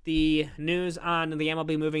and the news on the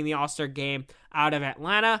MLB moving the All-Star game out of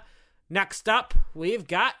Atlanta. Next up, we've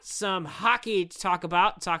got some hockey to talk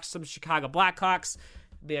about. Talk some Chicago Blackhawks.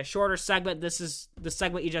 Be a shorter segment. This is the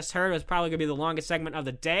segment you just heard. Was probably going to be the longest segment of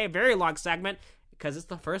the day. Very long segment because it's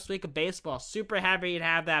the first week of baseball. Super happy to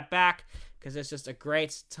have that back because it's just a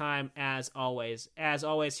great time as always. As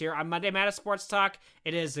always here on Monday Madness Sports Talk,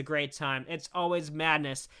 it is a great time. It's always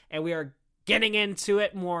madness, and we are getting into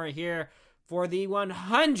it more here for the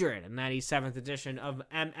 197th edition of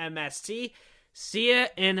MMST. See you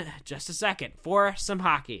in just a second for some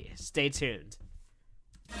hockey. Stay tuned.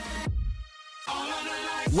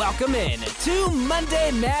 Welcome in to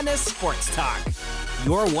Monday Madness Sports Talk,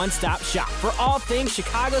 your one-stop shop for all things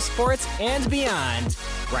Chicago sports and beyond,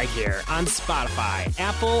 right here on Spotify,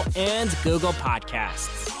 Apple, and Google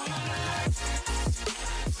Podcasts.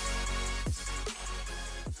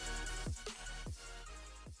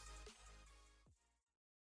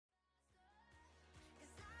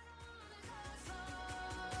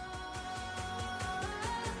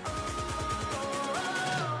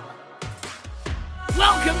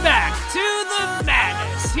 Welcome back to the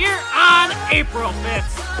Madness here on April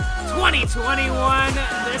 5th, 2021.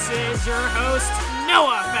 This is your host,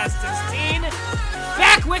 Noah Festestein,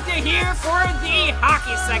 back with you here for the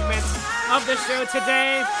hockey segment of the show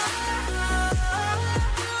today.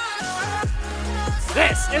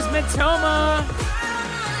 This is Matoma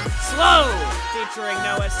Slow, featuring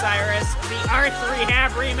Noah Cyrus, the Arth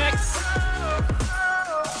Rehab remix.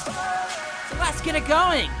 So let's get it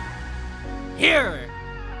going. Here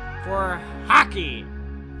for hockey.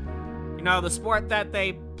 The sport that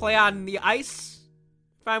they play on the ice,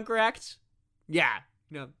 if I'm correct. Yeah,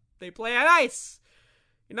 they play on ice.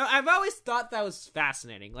 I've always thought that was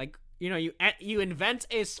fascinating. Like, you invent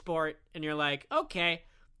a sport and you're like, okay,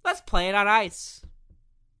 let's play it on ice.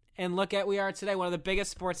 And look at we are today, one of the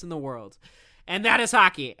biggest sports in the world. And that is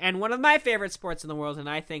hockey. And one of my favorite sports in the world, and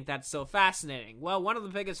I think that's so fascinating. Well, one of the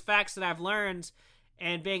biggest facts that I've learned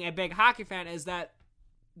and being a big hockey fan is that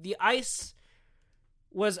the ice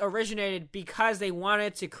was originated because they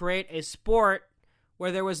wanted to create a sport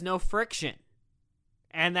where there was no friction.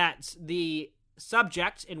 And that the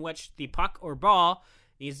subject in which the puck or ball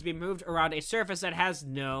needs to be moved around a surface that has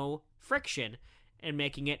no friction, and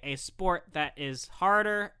making it a sport that is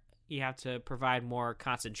harder. You have to provide more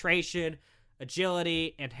concentration,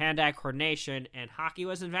 agility, and hand-eye coordination, and hockey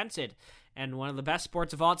was invented. And one of the best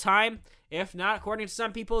sports of all time, if not, according to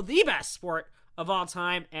some people, the best sport of all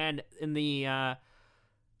time. And in the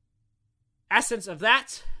essence of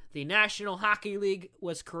that, the National Hockey League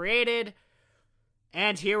was created.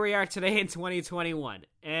 And here we are today in 2021.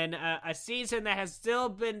 And a season that has still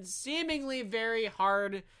been seemingly very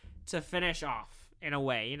hard to finish off, in a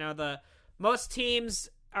way. The most teams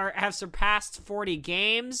have surpassed 40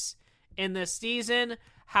 games in this season.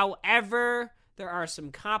 However, there are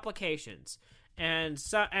some complications, and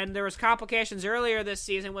there was complications earlier this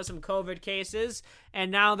season with some COVID cases, and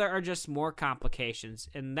now there are just more complications.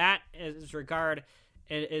 And that is in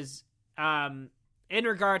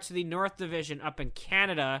regard to the North Division up in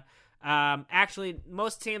Canada. Actually,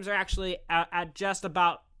 most teams are actually at just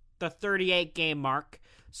about the 38 game mark.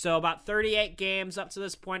 So about 38 games up to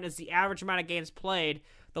this point is the average amount of games played.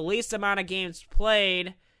 The least amount of games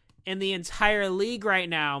played in the entire league right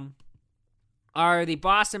now are the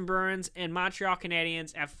Boston Bruins and Montreal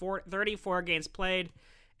Canadiens at 34 games played,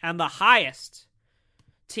 and the highest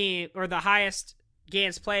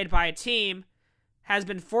games played by a team has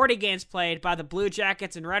been 40 games played by the Blue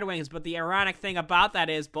Jackets and Red Wings, but the ironic thing about that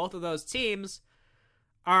is both of those teams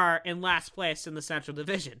are in last place in the Central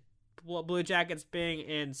Division. Blue Jackets being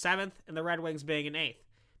in 7th and the Red Wings being in 8th.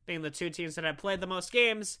 Being the two teams that have played the most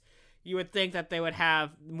games, you would think that they would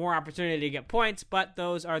have more opportunity to get points, but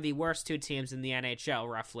those are the worst two teams in the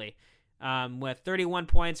NHL, roughly. With 31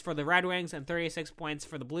 points for the Red Wings and 36 points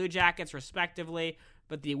for the Blue Jackets, respectively.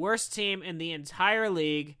 But the worst team in the entire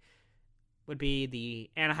league would be the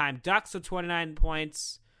Anaheim Ducks with 29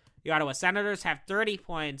 points. The Ottawa Senators have 30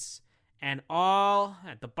 points. And all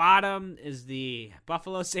at the bottom is the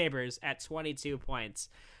Buffalo Sabres at 22 points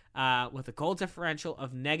with a goal differential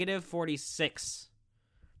of negative 46.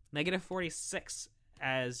 Negative 46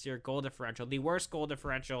 as your goal differential. The worst goal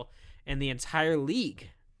differential in the entire league,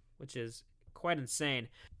 which is quite insane.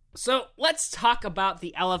 So let's talk about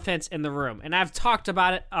the elephant in the room. And I've talked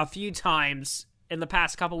about it a few times in the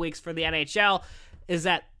past couple weeks for the NHL, is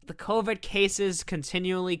that the COVID cases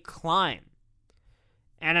continually climb.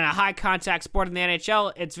 And in a high-contact sport in the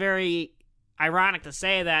NHL, it's very ironic to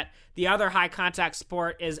say that the other high-contact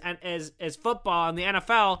sport is football, and the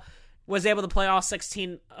NFL was able to play all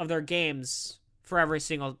 16 of their games for every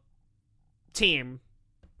single team,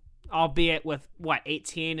 albeit with,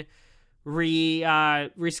 18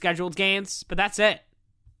 rescheduled games? But that's it.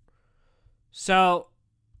 So,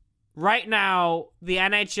 right now, the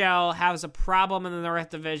NHL has a problem in the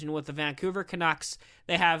North Division with the Vancouver Canucks.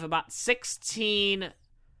 They have about 16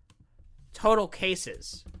 total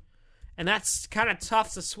cases. And that's kind of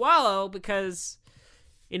tough to swallow because,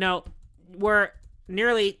 we're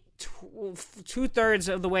nearly two-thirds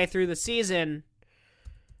of the way through the season.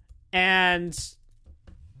 And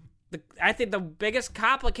I think the biggest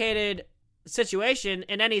complicated situation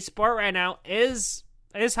in any sport right now is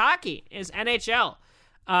hockey, is NHL.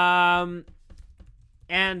 And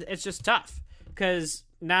it's just tough because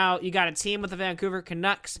now you got a team with the Vancouver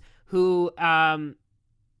Canucks who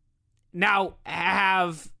now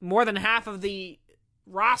have more than half of the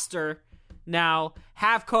roster now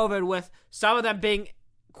have COVID, with some of them being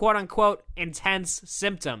quote-unquote intense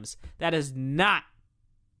symptoms. That is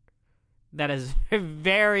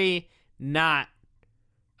very not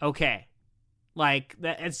okay. Like,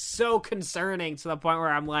 that, it's so concerning to the point where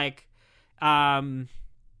I'm like,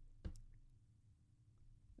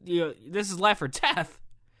 this is life or death.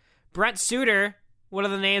 Brent Suter, one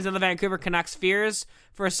of the names of the Vancouver Canucks, fears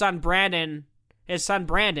for his son Brandon, as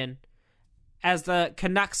the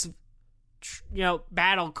Canucks,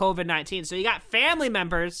 battle COVID-19. So you got family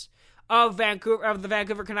members of the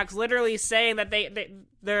Vancouver Canucks literally saying that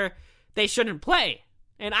they shouldn't play,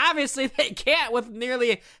 and obviously they can't with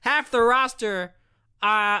nearly half the roster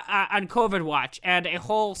on COVID watch and a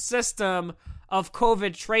whole system of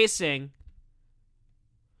COVID tracing.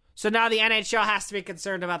 So now the NHL has to be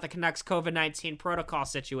concerned about the Canucks COVID-19 protocol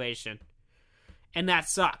situation. And that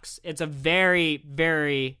sucks. It's a very,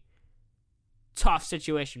 very tough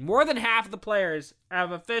situation. More than half of the players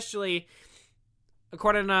have officially,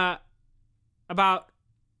 according to about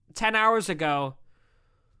 10 hours ago,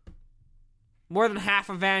 more than half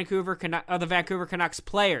of the Vancouver Canucks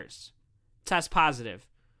players test positive.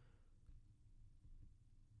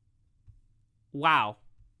 Wow.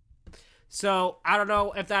 So, I don't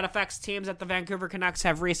know if that affects teams that the Vancouver Canucks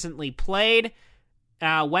have recently played.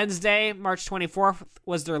 Wednesday, March 24th,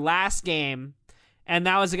 was their last game, and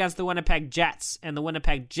that was against the Winnipeg Jets. And the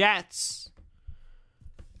Winnipeg Jets,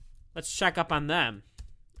 let's check up on them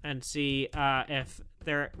and see if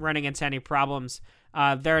they're running into any problems.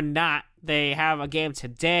 They're not. They have a game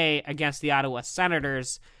today against the Ottawa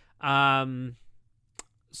Senators.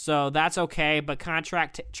 So that's okay, but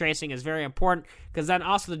contract tracing is very important because then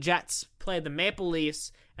also the Jets played the Maple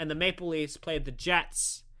Leafs, and the Maple Leafs played the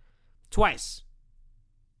Jets twice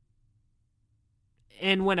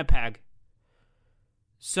in Winnipeg.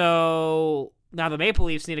 So now the Maple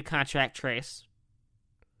Leafs need a contract trace.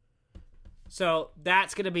 So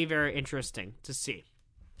that's going to be very interesting to see.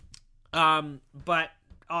 But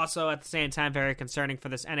also at the same time very concerning for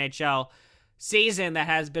this NHL season that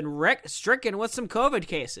has been stricken with some COVID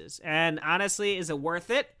cases. And honestly, is it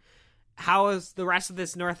worth it? How is the rest of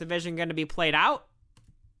this North Division going to be played out?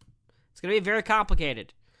 It's going to be very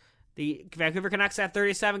complicated. The Vancouver Canucks have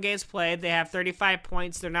 37 games played. They have 35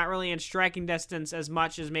 points. They're not really in striking distance as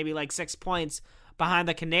much as maybe like 6 points behind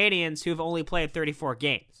the Canadiens, who've only played 34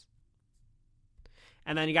 games.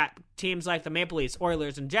 And then you got teams like the Maple Leafs,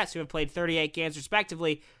 Oilers, and Jets who have played 38 games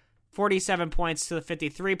respectively, 47 points to the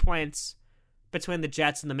 53 points between the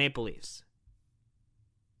Jets and the Maple Leafs.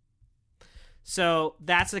 So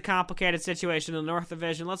that's a complicated situation in the North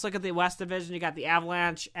Division. Let's look at the West Division. You got the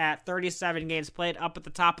Avalanche at 37 games played, up at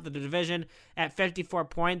the top of the division at 54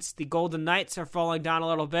 points. The Golden Knights are falling down a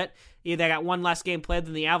little bit. They got one less game played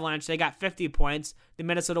than the Avalanche. They got 50 points. The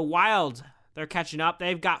Minnesota Wild, they're catching up.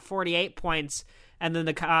 They've got 48 points. And then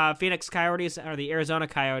the Phoenix Coyotes, or the Arizona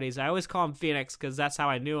Coyotes, I always call them Phoenix because that's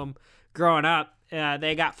how I knew them growing up.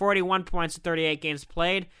 They got 41 points with 38 games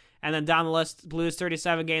played. And then down the list, Blues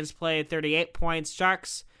 37 games played, 38 points.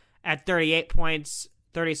 Sharks at 38 points,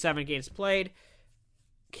 37 games played.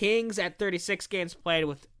 Kings at 36 games played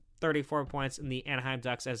with 34 points. And the Anaheim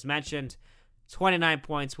Ducks, as mentioned, 29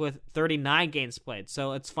 points with 39 games played.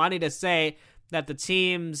 So it's funny to say that the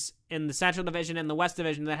teams in the Central Division and the West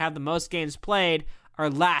Division that have the most games played are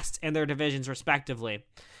last in their divisions respectively.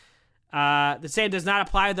 The same does not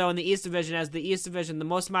apply, though, in the East Division, as the East Division, the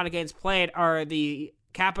most amount of games played are the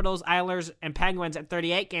Capitals, Islanders, and Penguins at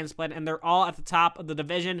 38 games played, and they're all at the top of the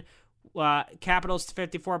division. Capitals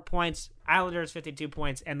 54 points, Islanders 52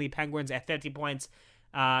 points, and the Penguins at 50 points.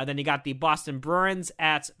 Then you got the Boston Bruins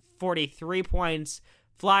at 43 points,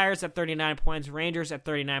 Flyers at 39 points, Rangers at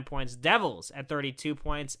 39 points, Devils at 32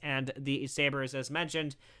 points, and the Sabres, as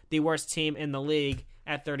mentioned, the worst team in the league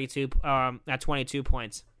at 22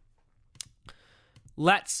 points.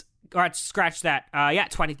 Let's scratch that.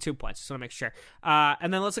 22 points. Just want to make sure.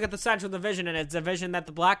 And then let's look at the Central Division, and it's a division that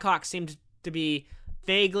the Blackhawks seem to be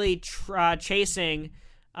vaguely chasing.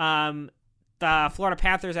 The Florida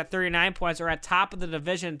Panthers at 39 points are at top of the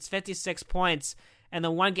division. It's 56 points. And the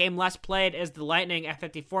one game less played is the Lightning at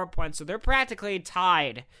 54 points. So they're practically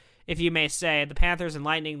tied, if you may say. The Panthers and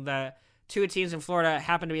Lightning, the two teams in Florida,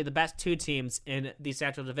 happen to be the best two teams in the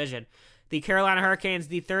Central Division. The Carolina Hurricanes,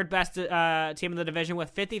 the third best team in the division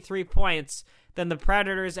with 53 points. Then the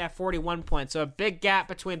Predators at 41 points. So a big gap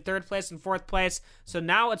between third place and fourth place. So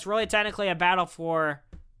now it's really technically a battle for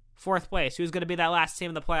fourth place. Who's going to be that last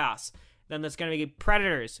team in the playoffs? Then there's going to be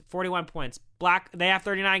Predators, 41 points. They have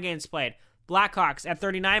 39 games played. Blackhawks at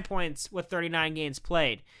 39 points with 39 games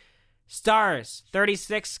played. Stars,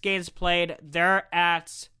 36 games played. They're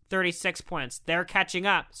at 36 points. They're catching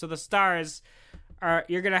up. So the Stars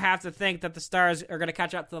you're going to have to think that the Stars are going to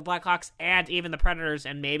catch up to the Blackhawks and even the Predators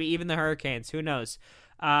and maybe even the Hurricanes. Who knows?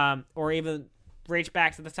 Or even reach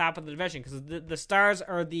back to the top of the division, because the Stars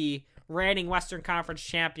are the reigning Western Conference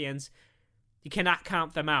champions. You cannot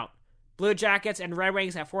count them out. Blue Jackets and Red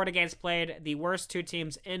Wings have 40 games played, the worst two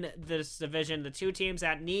teams in this division. The two teams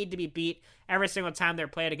that need to be beat every single time they're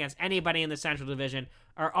played against anybody in the Central Division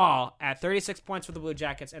are all at 36 points for the Blue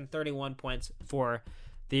Jackets and 31 points for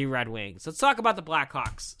the Red Wings. Let's talk about the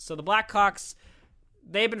Blackhawks. So the Blackhawks,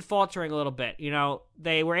 they've been faltering a little bit. You know,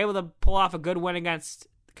 they were able to pull off a good win against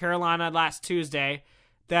Carolina last Tuesday.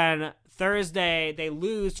 Then Thursday, they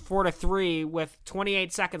lose 4-3 with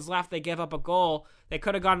 28 seconds left. They give up a goal. They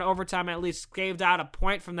could have gone to overtime and at least scaved out a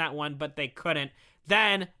point from that one, but they couldn't.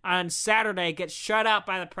 Then on Saturday, get shut out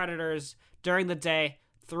by the Predators during the day,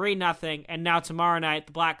 3-0. And now tomorrow night,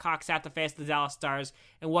 the Blackhawks have to face the Dallas Stars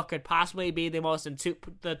in what could possibly be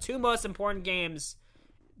the two most important games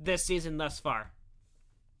this season thus far.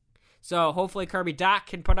 So hopefully Kirby Dach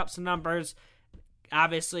can put up some numbers.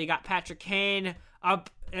 Obviously, you got Patrick Kane up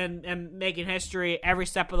and making history every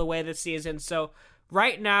step of the way this season. So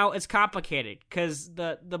right now, it's complicated because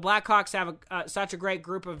the Blackhawks have such a great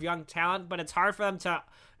group of young talent, but it's hard for them to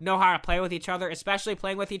know how to play with each other, especially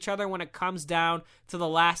playing with each other when it comes down to the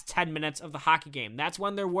last 10 minutes of the hockey game. That's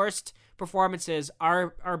when their worst performances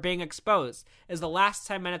are being exposed, is the last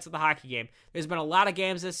 10 minutes of the hockey game. There's been a lot of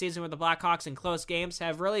games this season where the Blackhawks in close games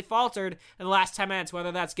have really faltered in the last 10 minutes,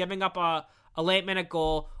 whether that's giving up a late-minute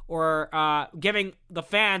goal or giving the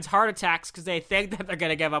fans heart attacks because they think that they're going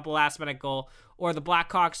to give up a last-minute goal, or the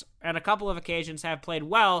Blackhawks on a couple of occasions have played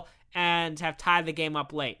well and have tied the game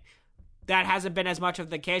up late. That hasn't been as much of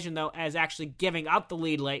the occasion, though, as actually giving up the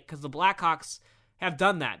lead late, because the Blackhawks have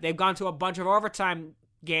done that. They've gone to a bunch of overtime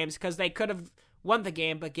games because they could have won the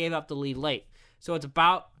game but gave up the lead late. So it's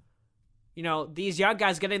about, these young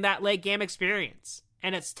guys getting that late game experience.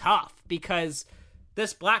 And it's tough because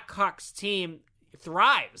this Blackhawks team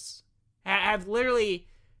thrives, have literally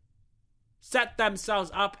set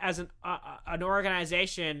themselves up as an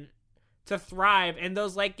organization to thrive in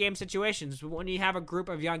those late game situations. When you have a group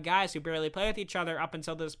of young guys who barely play with each other up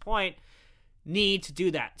until this point, need to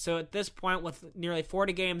do that. So at this point, with nearly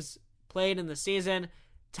 40 games played in the season,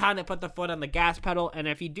 time to put the foot on the gas pedal. And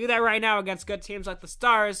if you do that right now against good teams like the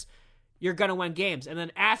Stars, you're going to win games. And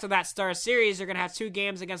then after that Stars series, you're going to have 2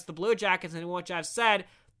 games against the Blue Jackets, in which I've said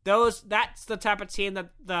that's the type of team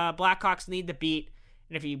that the Blackhawks need to beat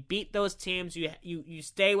And if you beat those teams, you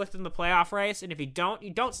stay within the playoff race. And if you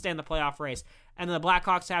don't stay in the playoff race. And then the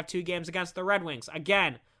Blackhawks have 2 games against the Red Wings.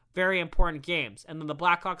 Again, very important games. And then the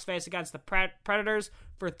Blackhawks face against the Predators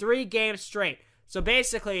for 3 games straight. So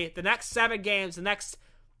basically, the next 7 games,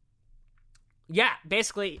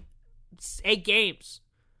 basically 8 games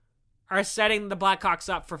are setting the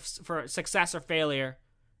Blackhawks up for success or failure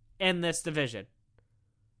in this division.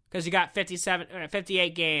 Because you got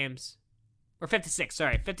 58 games, or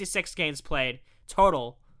 56 games played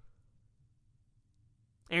total.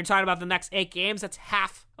 And you're talking about the next 8 games, that's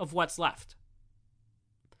half of what's left.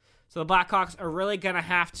 So the Blackhawks are really going to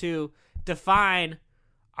have to define,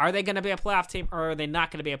 are they going to be a playoff team or are they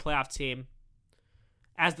not going to be a playoff team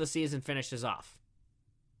as the season finishes off?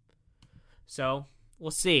 So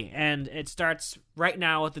we'll see. And it starts right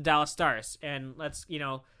now with the Dallas Stars. And let's,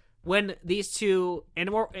 win these 2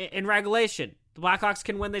 in regulation. The Blackhawks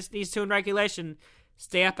can win these 2 in regulation,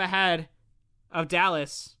 stay up ahead of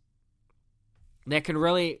Dallas. They can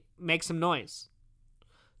really make some noise.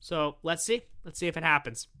 So let's see. Let's see if it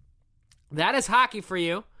happens. That is hockey for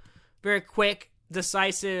you. Very quick,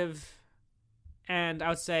 decisive, and I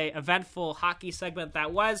would say eventful hockey segment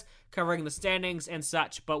that was, covering the standings and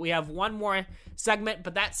such. But we have one more segment,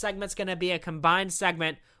 but that segment's going to be a combined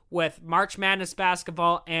segment with March Madness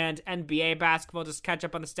basketball and NBA basketball. Just catch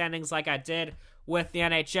up on the standings like I did with the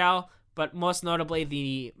NHL, but most notably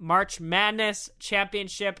the March Madness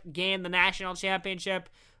championship game, the national championship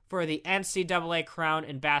for the NCAA crown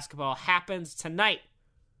in basketball, happens tonight.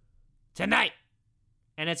 And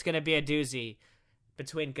it's going to be a doozy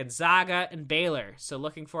between Gonzaga and Baylor. So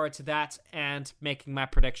looking forward to that and making my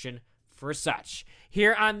prediction for such.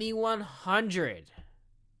 Here on the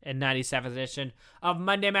 197th edition of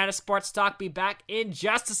Monday Madness Sports Talk. Be back in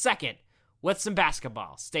just a second with some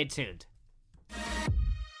basketball. Stay tuned.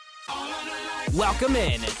 Welcome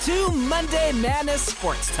in to Monday Madness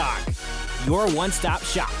Sports Talk, your one-stop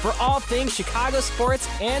shop for all things Chicago sports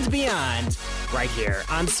and beyond, right here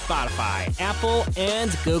on Spotify, Apple,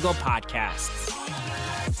 and Google Podcasts.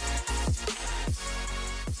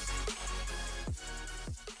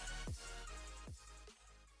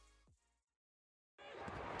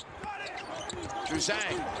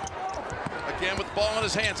 Juzang again with the ball in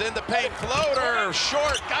his hands, in the paint, floater,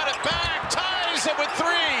 short, got it back, ties it with 3.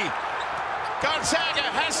 Gonzaga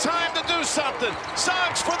has time to do something.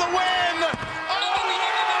 Suggs for the win.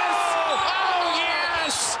 Oh,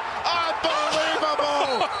 yes!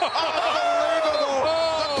 Unbelievable! Unbelievable!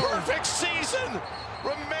 The perfect season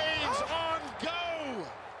remains on go.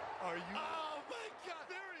 Are you? Oh my God!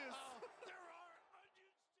 There is.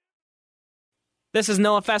 This is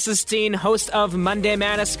Noah Fessenstein, host of Monday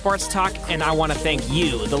Madness Sports Talk, and I want to thank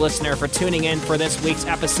you, the listener, for tuning in for this week's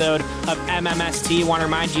episode of MMST. I want to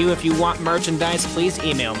remind you, if you want merchandise, please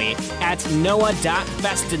email me at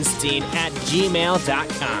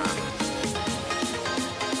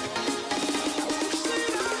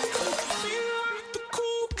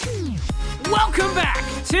Welcome back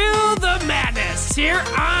to the Madness here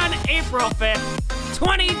on April 5th,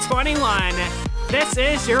 2021. This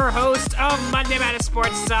is your host of Monday Madness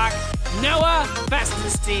Sports Talk, Noah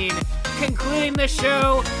Festenstein, concluding the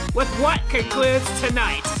show with what concludes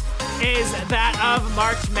tonight is that of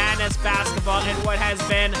March Madness basketball and what has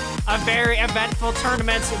been a very eventful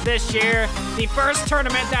tournament this year. The first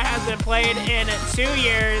tournament that has been played in 2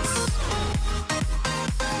 years.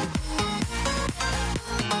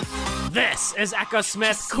 This is Echo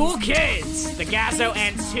Smith, Cool Kids, the Gazzo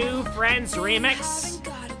and Two Friends remix,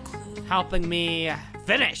 helping me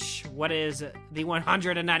finish what is the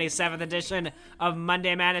 197th edition of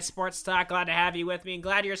Monday Madness Sports Talk. Glad to have you with me, and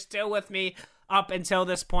glad you're still with me up until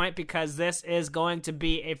this point, because this is going to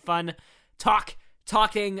be a fun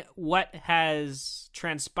talking what has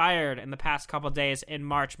transpired in the past couple days in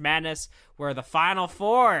March Madness, where the Final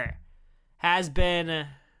Four has been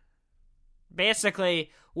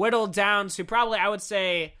basically whittled down to probably, I would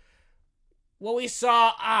say, what we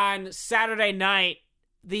saw on Saturday night,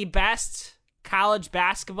 the best college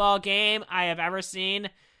basketball game I have ever seen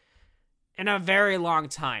in a very long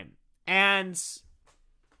time. And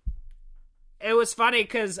it was funny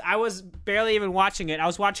because I was barely even watching it. I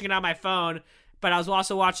was watching it on my phone, but I was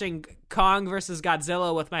also watching Kong versus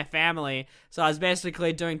Godzilla with my family. So I was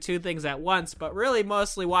basically doing 2 things at once, but really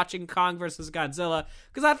mostly watching Kong versus Godzilla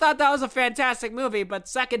because I thought that was a fantastic movie. But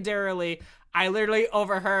secondarily, I literally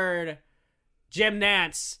overheard Jim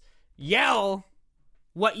Nantz yell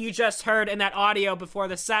what you just heard in that audio before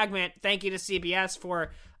the segment. Thank you to CBS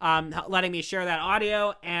for letting me share that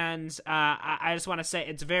audio. And I just want to say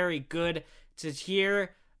it's very good to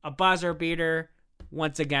hear a buzzer beater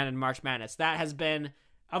once again in March Madness. That has been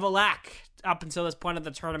of a lack up until this point of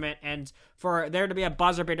the tournament, and for there to be a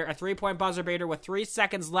buzzer beater, a 3-point buzzer beater with 3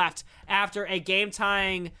 seconds left after a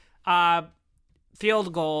game-tying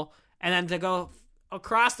field goal, and then to go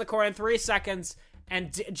across the court in 3 seconds,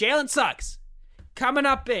 and Jalen Suggs coming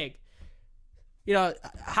up big,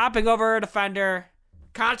 hopping over a defender,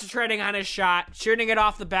 concentrating on his shot, shooting it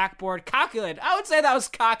off the backboard, calculated. I would say that was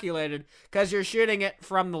calculated because you're shooting it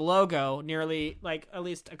from the logo, nearly at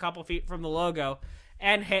least a couple feet from the logo,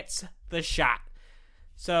 and hits the shot.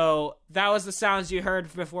 So that was the sounds you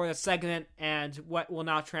heard before the segment and what will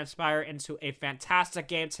now transpire into a fantastic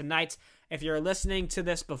game tonight. If you're listening to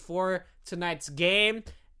this before tonight's game,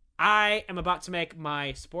 I am about to make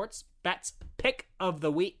my sports bets pick of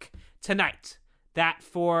the week tonight. That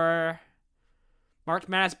for March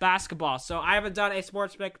Madness basketball. So I haven't done a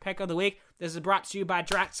sports pick of the week. This is brought to you by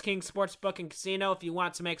DraftKings Sportsbook and Casino. If you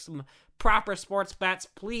want to make some proper sports bets,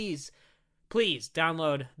 please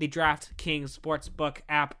download the DraftKings Sportsbook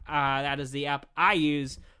app. That is the app I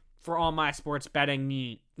use for all my sports betting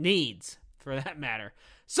needs, for that matter.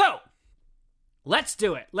 So, let's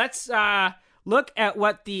do it. Let's look at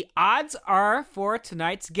what the odds are for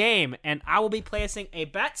tonight's game. And I will be placing a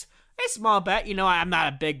bet, a small bet. I'm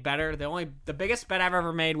not a big bettor. The biggest bet I've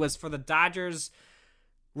ever made was for the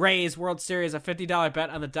Dodgers-Rays World Series, a $50 bet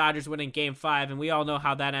on the Dodgers winning Game 5, and we all know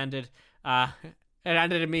how that ended. It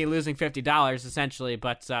ended in me losing $50, essentially,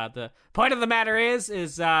 but the point of the matter is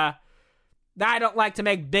that I don't like to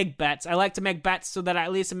make big bets. I like to make bets so that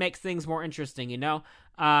at least it makes things more interesting,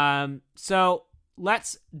 So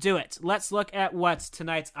let's do it. Let's look at what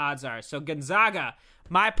tonight's odds are. So Gonzaga,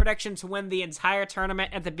 my prediction to win the entire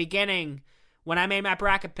tournament at the beginning, when I made my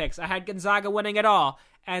bracket picks, I had Gonzaga winning it all.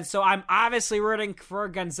 And so I'm obviously rooting for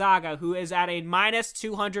Gonzaga, who is at a minus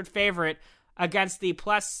 200 favorite against the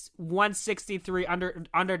plus 163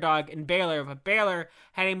 underdog in Baylor. But Baylor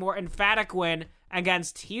had a more emphatic win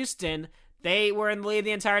against Houston. They were in the lead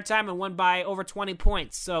the entire time and won by over 20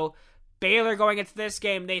 points. So Baylor going into this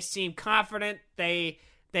game, they seem confident. They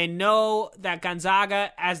know that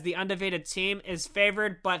Gonzaga, as the undefeated team, is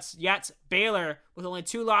favored, but yet Baylor, with only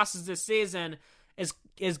 2 losses this season,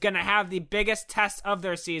 is going to have the biggest test of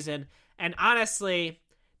their season. And honestly,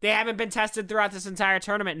 they haven't been tested throughout this entire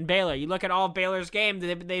tournament in Baylor. You look at all of Baylor's games,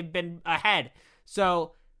 they've been ahead.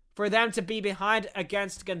 So for them to be behind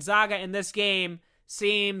against Gonzaga in this game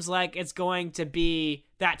seems like it's going to be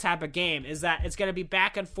that type of game, is that it's going to be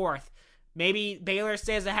back and forth. Maybe Baylor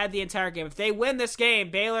stays ahead the entire game. If they win this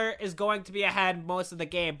game, Baylor is going to be ahead most of the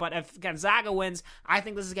game. But if Gonzaga wins, I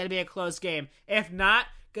think this is going to be a close game. If not,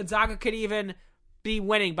 Gonzaga could even be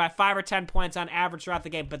winning by 5 or 10 points on average throughout the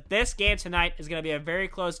game. But this game tonight is going to be a very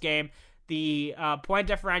close game. The point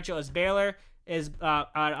differential is Baylor is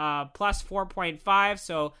plus 4.5,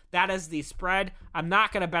 so that is the spread. I'm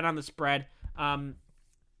not going to bet on the spread. I'm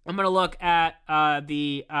going to look at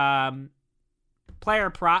the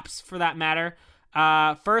player props, for that matter.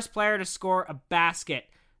 First player to score a basket.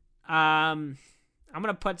 I'm going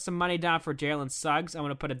to put some money down for Jalen Suggs. I'm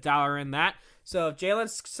going to put $1 in that. So if Jalen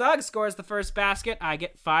Suggs scores the first basket, I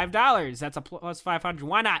get $5. That's a plus 500.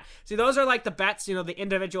 Why not? See, those are like the bets, the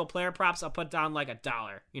individual player props. I'll put down like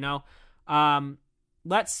 $1,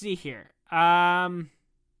 Let's see here. I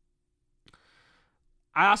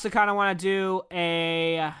also kind of want to do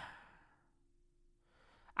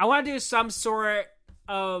I want to do some sort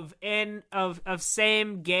of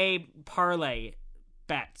same game parlay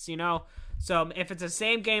bets, So if it's a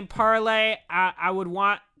same game parlay, I would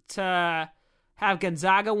want to have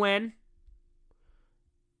Gonzaga win,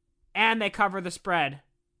 and they cover the spread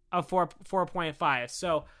of 4.5.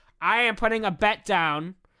 So I am putting a bet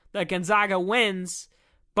down that Gonzaga wins,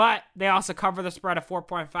 but they also cover the spread of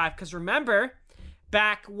 4.5. Because remember,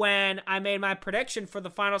 back when I made my prediction for the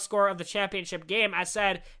final score of the championship game, I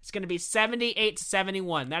said it's going to be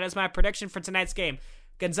 78-71. That is my prediction for tonight's game.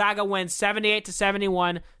 Gonzaga wins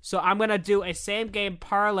 78-71. So I'm going to do a same game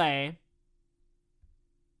parlay.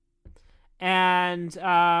 And,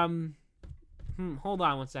 hold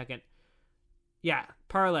on one second. Yeah,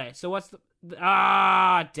 parlay. So what's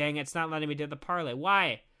dang, it's not letting me do the parlay.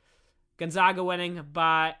 Why? Gonzaga winning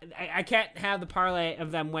by, I can't have the parlay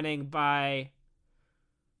of them winning by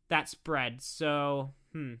that spread. So,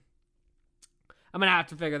 I'm going to have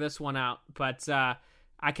to figure this one out. But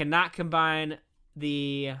I cannot combine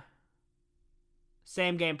the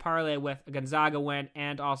same game parlay with a Gonzaga win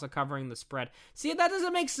and also covering the spread. See, that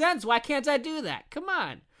doesn't make sense. Why can't I do that? Come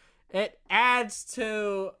on. It adds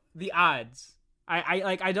to the odds.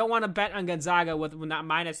 I don't want to bet on Gonzaga with not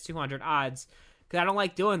minus 200 odds because I don't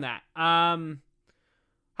like doing that. How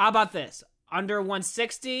about this? under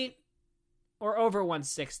 160 or over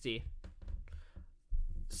 160.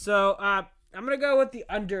 So I'm going to go with the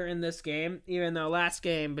under in this game, even though last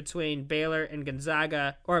game between Baylor and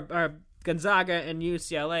Gonzaga, or Gonzaga and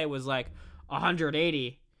UCLA was like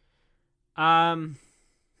 180.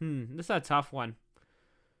 This is a tough one.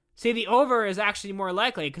 See, the over is actually more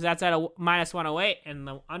likely because that's at a minus 108, and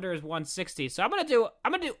the under is 160. So I'm gonna do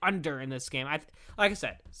under in this game. Like I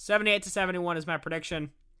said, 78-71 is my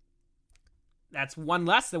prediction. That's one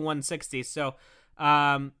less than 160. So,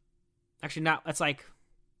 actually not. That's like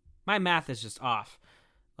my math is just off.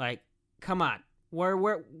 Like, come on,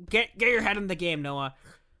 get your head in the game, Noah.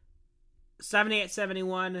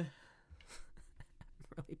 78-71.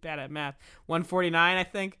 Really bad at math. 149, I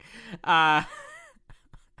think.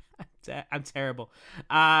 I'm terrible.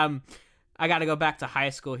 I got to go back to high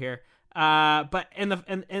school here. But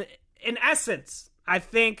in essence, I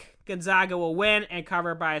think Gonzaga will win and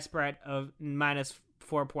cover by a spread of minus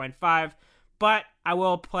 4.5. But I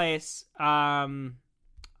will place a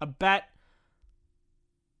bet.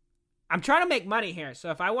 I'm trying to make money here, so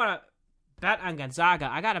if I want to bet on Gonzaga,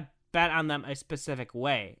 I got to bet on them a specific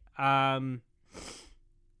way.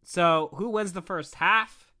 So who wins the first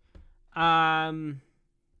half? Nah,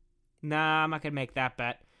 I'm not going to make that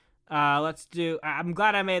bet. I'm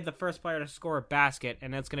glad I made the first player to score a basket,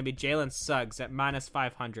 and it's going to be Jalen Suggs at minus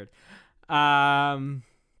 500.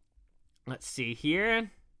 Let's see here.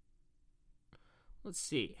 Let's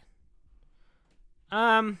see.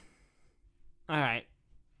 All right.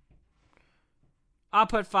 I'll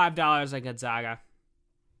put $5 on Gonzaga.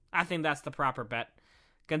 I think that's the proper bet.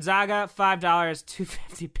 Gonzaga, $5,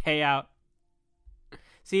 $2.50 payout.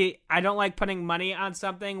 See, I don't like putting money on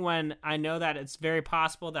something when I know that it's very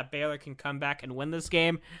possible that Baylor can come back and win this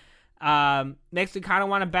game. Makes me kind of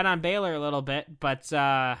want to bet on Baylor a little bit, but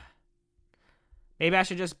maybe I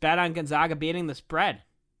should just bet on Gonzaga beating the spread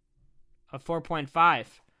of 4.5.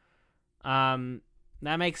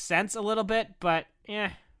 That makes sense a little bit, but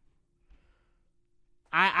yeah.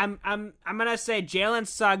 I'm gonna say Jalen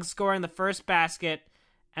Suggs scoring the first basket,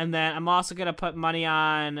 and then I'm also gonna put money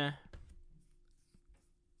on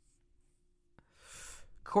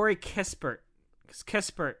Corey Kispert, because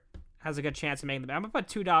Kispert has a good chance of making the bet. I'm going to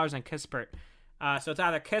put $2 on Kispert. So it's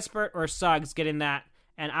either Kispert or Suggs getting that,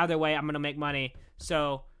 and either way, I'm going to make money.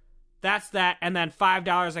 So that's that, and then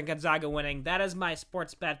 $5 on Gonzaga winning. That is my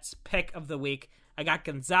sports bets pick of the week. I got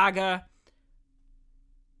Gonzaga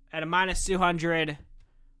at a minus 200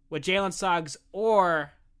 with Jalen Suggs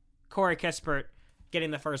or Corey Kispert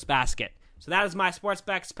getting the first basket. So that is my sports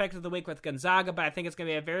bets pick of the week with Gonzaga, but I think it's going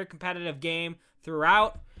to be a very competitive game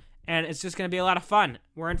throughout, and it's just going to be a lot of fun.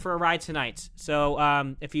 We're in for a ride tonight.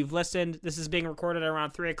 So if you've listened, this is being recorded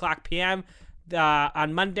around 3 o'clock p.m.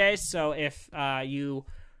 On Monday, so if you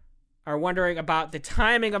are wondering about the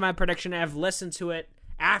timing of my prediction and have listened to it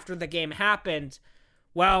after the game happened,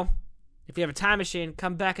 well, if you have a time machine,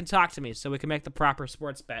 come back and talk to me so we can make the proper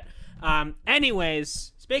sports bet.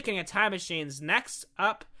 Anyways, speaking of time machines, next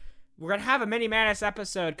up, we're going to have a Mini Madness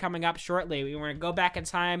episode coming up shortly. We're going to go back in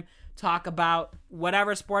time, talk about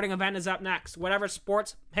whatever sporting event is up next, whatever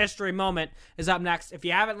sports history moment is up next. If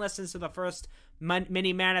you haven't listened to the first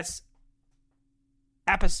Mini Madness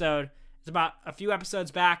episode, it's about a few episodes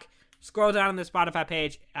back. Scroll down on the Spotify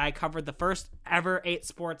page. I covered the first ever 8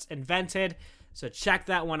 sports invented, so check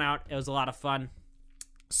that one out. It was a lot of fun.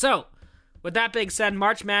 So, with that being said,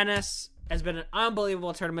 March Madness has been an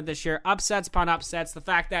unbelievable tournament this year. Upsets upon upsets. The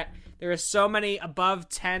fact that there are so many above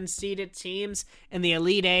 10 seeded teams in the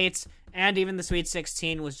Elite 8 and even the Sweet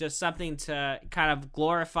 16 was just something to kind of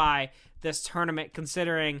glorify this tournament,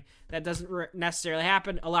 considering that doesn't necessarily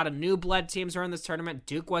happen. A lot of new blood teams are in this tournament.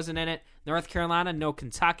 Duke wasn't in it. North Carolina, no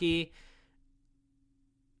Kentucky.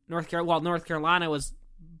 North Carolina was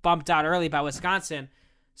bumped out early by Wisconsin.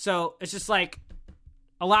 So it's just like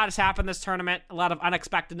a lot has happened this tournament, a lot of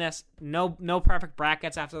unexpectedness, no perfect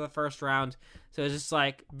brackets after the first round. So it's just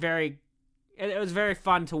like it was very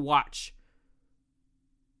fun to watch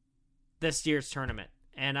this year's tournament.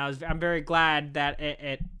 And I'm very glad that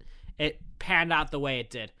it panned out the way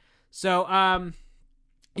it did. So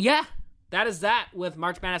yeah, that is that with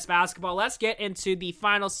March Madness basketball. Let's get into the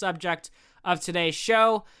final subject of today's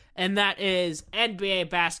show, and that is NBA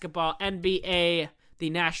basketball. NBA, the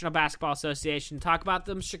National Basketball Association. Talk about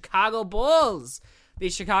them Chicago Bulls. The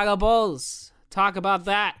Chicago Bulls. Talk about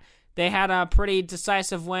that. They had a pretty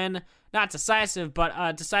decisive win. Not decisive,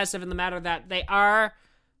 but decisive in the matter that they are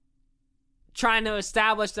trying to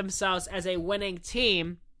establish themselves as a winning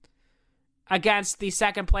team. against the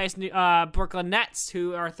second place Brooklyn Nets,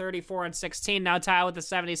 who are 34-16, now tied with the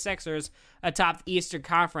 76ers atop the Eastern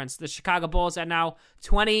Conference. The Chicago Bulls are now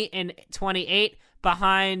 20-28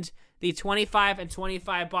 behind the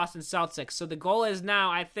 25-25 Boston Celtics. So the goal is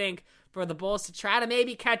now, I think, for the Bulls to try to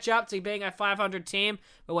maybe catch up to being a 500 team,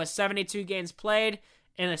 but with 72 games played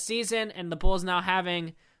in a season, and the Bulls now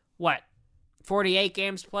having, 48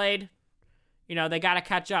 games played? They got to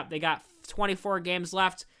catch up. They got 24 games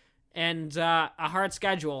left and a hard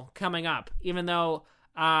schedule coming up, even though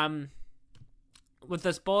with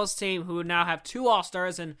this Bulls team, who now have 2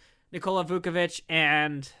 All-Stars in Nikola Vucevic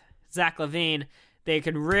and Zach LaVine, they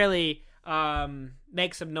could really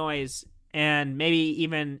make some noise and maybe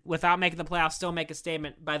even without making the playoffs, still make a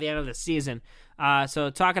statement by the end of the season. So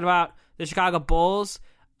talking about the Chicago Bulls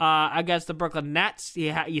against the Brooklyn Nets,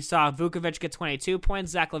 you saw Vucevic get 22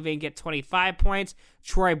 points, Zach LaVine get 25 points,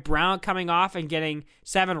 Troy Brown coming off and getting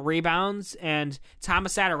 7 rebounds, and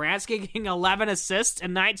Thomas Satoransky getting 11 assists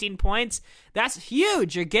and 19 points. That's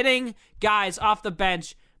huge. You're getting guys off the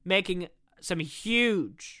bench making some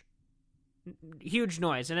huge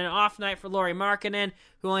noise. And an off night for Lauri Markkanen,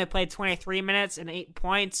 who only played 23 minutes and 8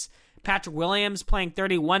 points. Patrick Williams playing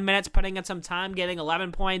 31 minutes, putting in some time, getting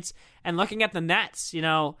 11 points. And looking at the Nets,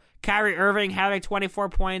 Kyrie Irving having 24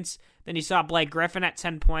 points. Then you saw Blake Griffin at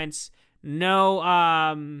 10 points.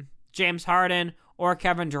 No James Harden or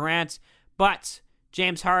Kevin Durant. But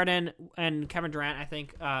James Harden and Kevin Durant, I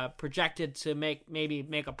think, projected to maybe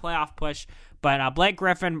make a playoff push. But Blake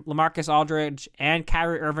Griffin, LaMarcus Aldridge, and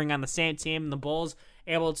Kyrie Irving on the same team. The Bulls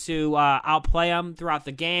able to outplay them throughout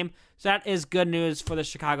the game. So that is good news for the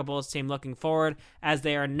Chicago Bulls team looking forward, as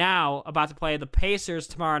they are now about to play the Pacers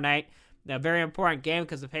tomorrow night. A very important game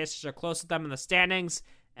because the Pacers are close to them in the standings,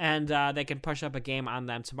 and they can push up a game on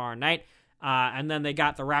them tomorrow night. And then they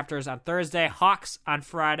got the Raptors on Thursday, Hawks on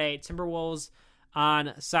Friday, Timberwolves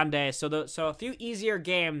on Sunday. So a few easier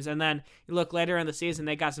games, and then you look later in the season,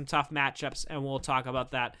 they got some tough matchups, and we'll talk about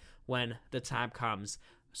that when the time comes.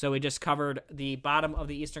 So we just covered the bottom of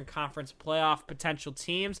the Eastern Conference playoff potential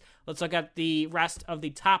teams. Let's look at the rest of the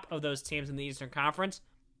top of those teams in the Eastern Conference.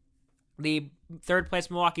 The third place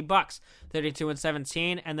Milwaukee Bucks,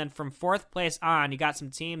 32-17, and then from fourth place on, you got some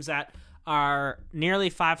teams that are nearly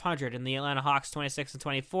 500 in the Atlanta Hawks,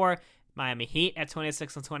 26-24, Miami Heat at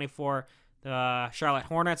 26-24, the Charlotte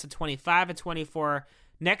Hornets at 25-24,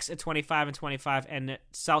 Knicks at 25-25, and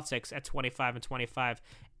Celtics at 25-25.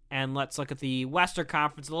 And let's look at the Western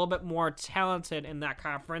Conference, a little bit more talented in that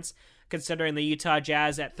conference, considering the Utah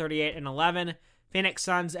Jazz at 38-11, Phoenix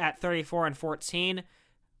Suns at 34-14,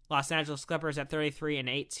 Los Angeles Clippers at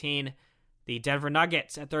 33-18, the Denver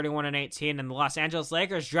Nuggets at 31-18, and the Los Angeles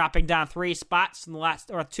Lakers dropping down 2 spots from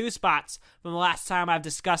the last time I've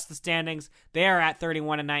discussed the standings. They are at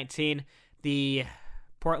 31-19. The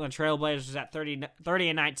Portland Trailblazers at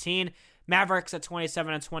 30-19, Mavericks at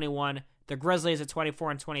 27-21. The Grizzlies at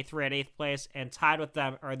 24-23 at 8th place, and tied with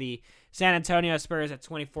them are the San Antonio Spurs at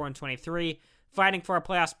 24-23. Fighting for a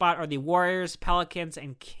playoff spot are the Warriors, Pelicans,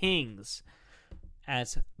 and Kings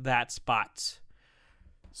as that spot.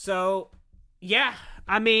 So, yeah,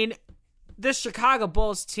 I mean, this Chicago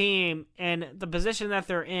Bulls team and the position that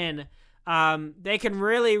they're in, they can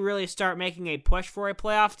really, really start making a push for a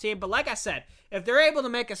playoff team. But like I said, if they're able to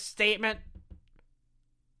make a statement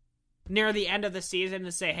near the end of the season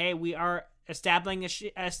to say, hey, we are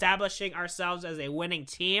establishing ourselves as a winning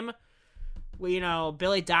team.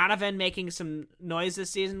 Billy Donovan making some noise this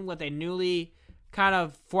season with a newly kind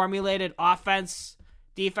of formulated offense.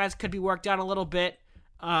 Defense could be worked on a little bit.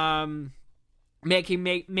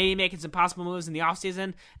 Making some possible moves in the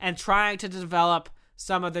offseason and trying to develop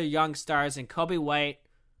some of their young stars in Kobe White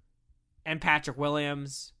and Patrick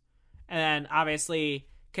Williams. And then obviously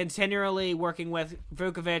continually working with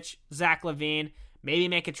Vucevic, Zach LaVine, maybe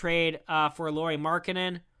make a trade for Lauri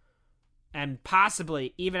Markkanen, and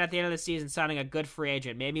possibly even at the end of the season signing a good free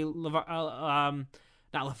agent. Maybe not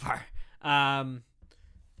LeVar.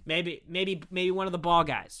 Maybe one of the ball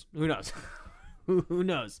guys. Who knows? Who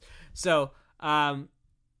knows? So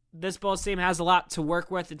this Bulls team has a lot to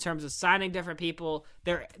work with in terms of signing different people.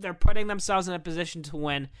 They're putting themselves in a position to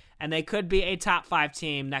win, and they could be a top 5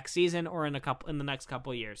 team next season or in the next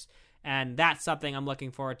couple years. And that's something I'm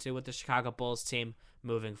looking forward to with the Chicago Bulls team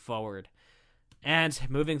moving forward. And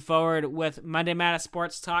moving forward with Monday Madness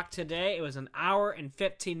Sports Talk today, it was an hour and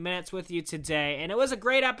 15 minutes with you today, and it was a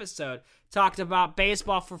great episode. Talked about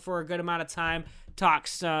baseball for a good amount of time, talked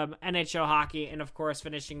some NHL hockey, and of course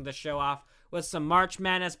finishing the show off with some March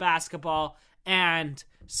Madness basketball and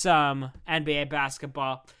some NBA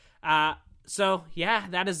basketball. So yeah,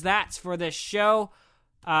 that is that for this show.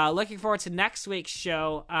 Looking forward to next week's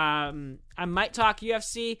show. I might talk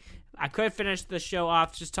UFC. I could finish the show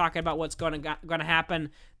off just talking about what's going to happen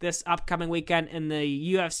this upcoming weekend in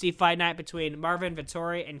the UFC fight night between Marvin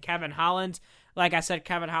Vettori and Kevin Holland. Like I said,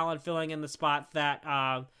 Kevin Holland filling in the spot that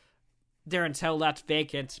Darren Till left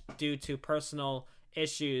vacant due to personal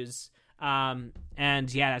issues.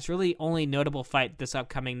 And yeah, that's really only notable fight this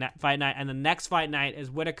upcoming fight night. And the next fight night is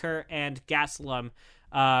Whitaker and Gastelum.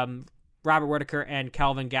 Robert Whitaker and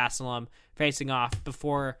Kelvin Gastelum facing off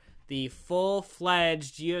before the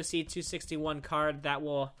full-fledged UFC 261 card that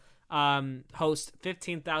will host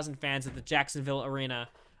 15,000 fans at the Jacksonville Arena,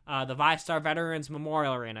 the VyStar Veterans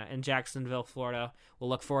Memorial Arena in Jacksonville, Florida. We'll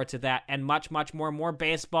look forward to that and much, much more. More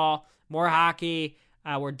baseball, more hockey.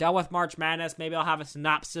 We're done with March Madness. Maybe I'll have a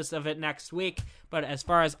synopsis of it next week. But as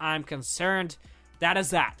far as I'm concerned, that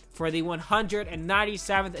is that for the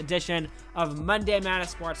 197th edition of Monday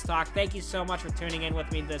Madness Sports Talk. Thank you so much for tuning in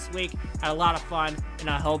with me this week. Had a lot of fun, and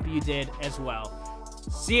I hope you did as well.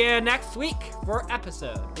 See you next week for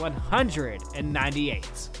episode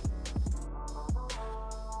 198.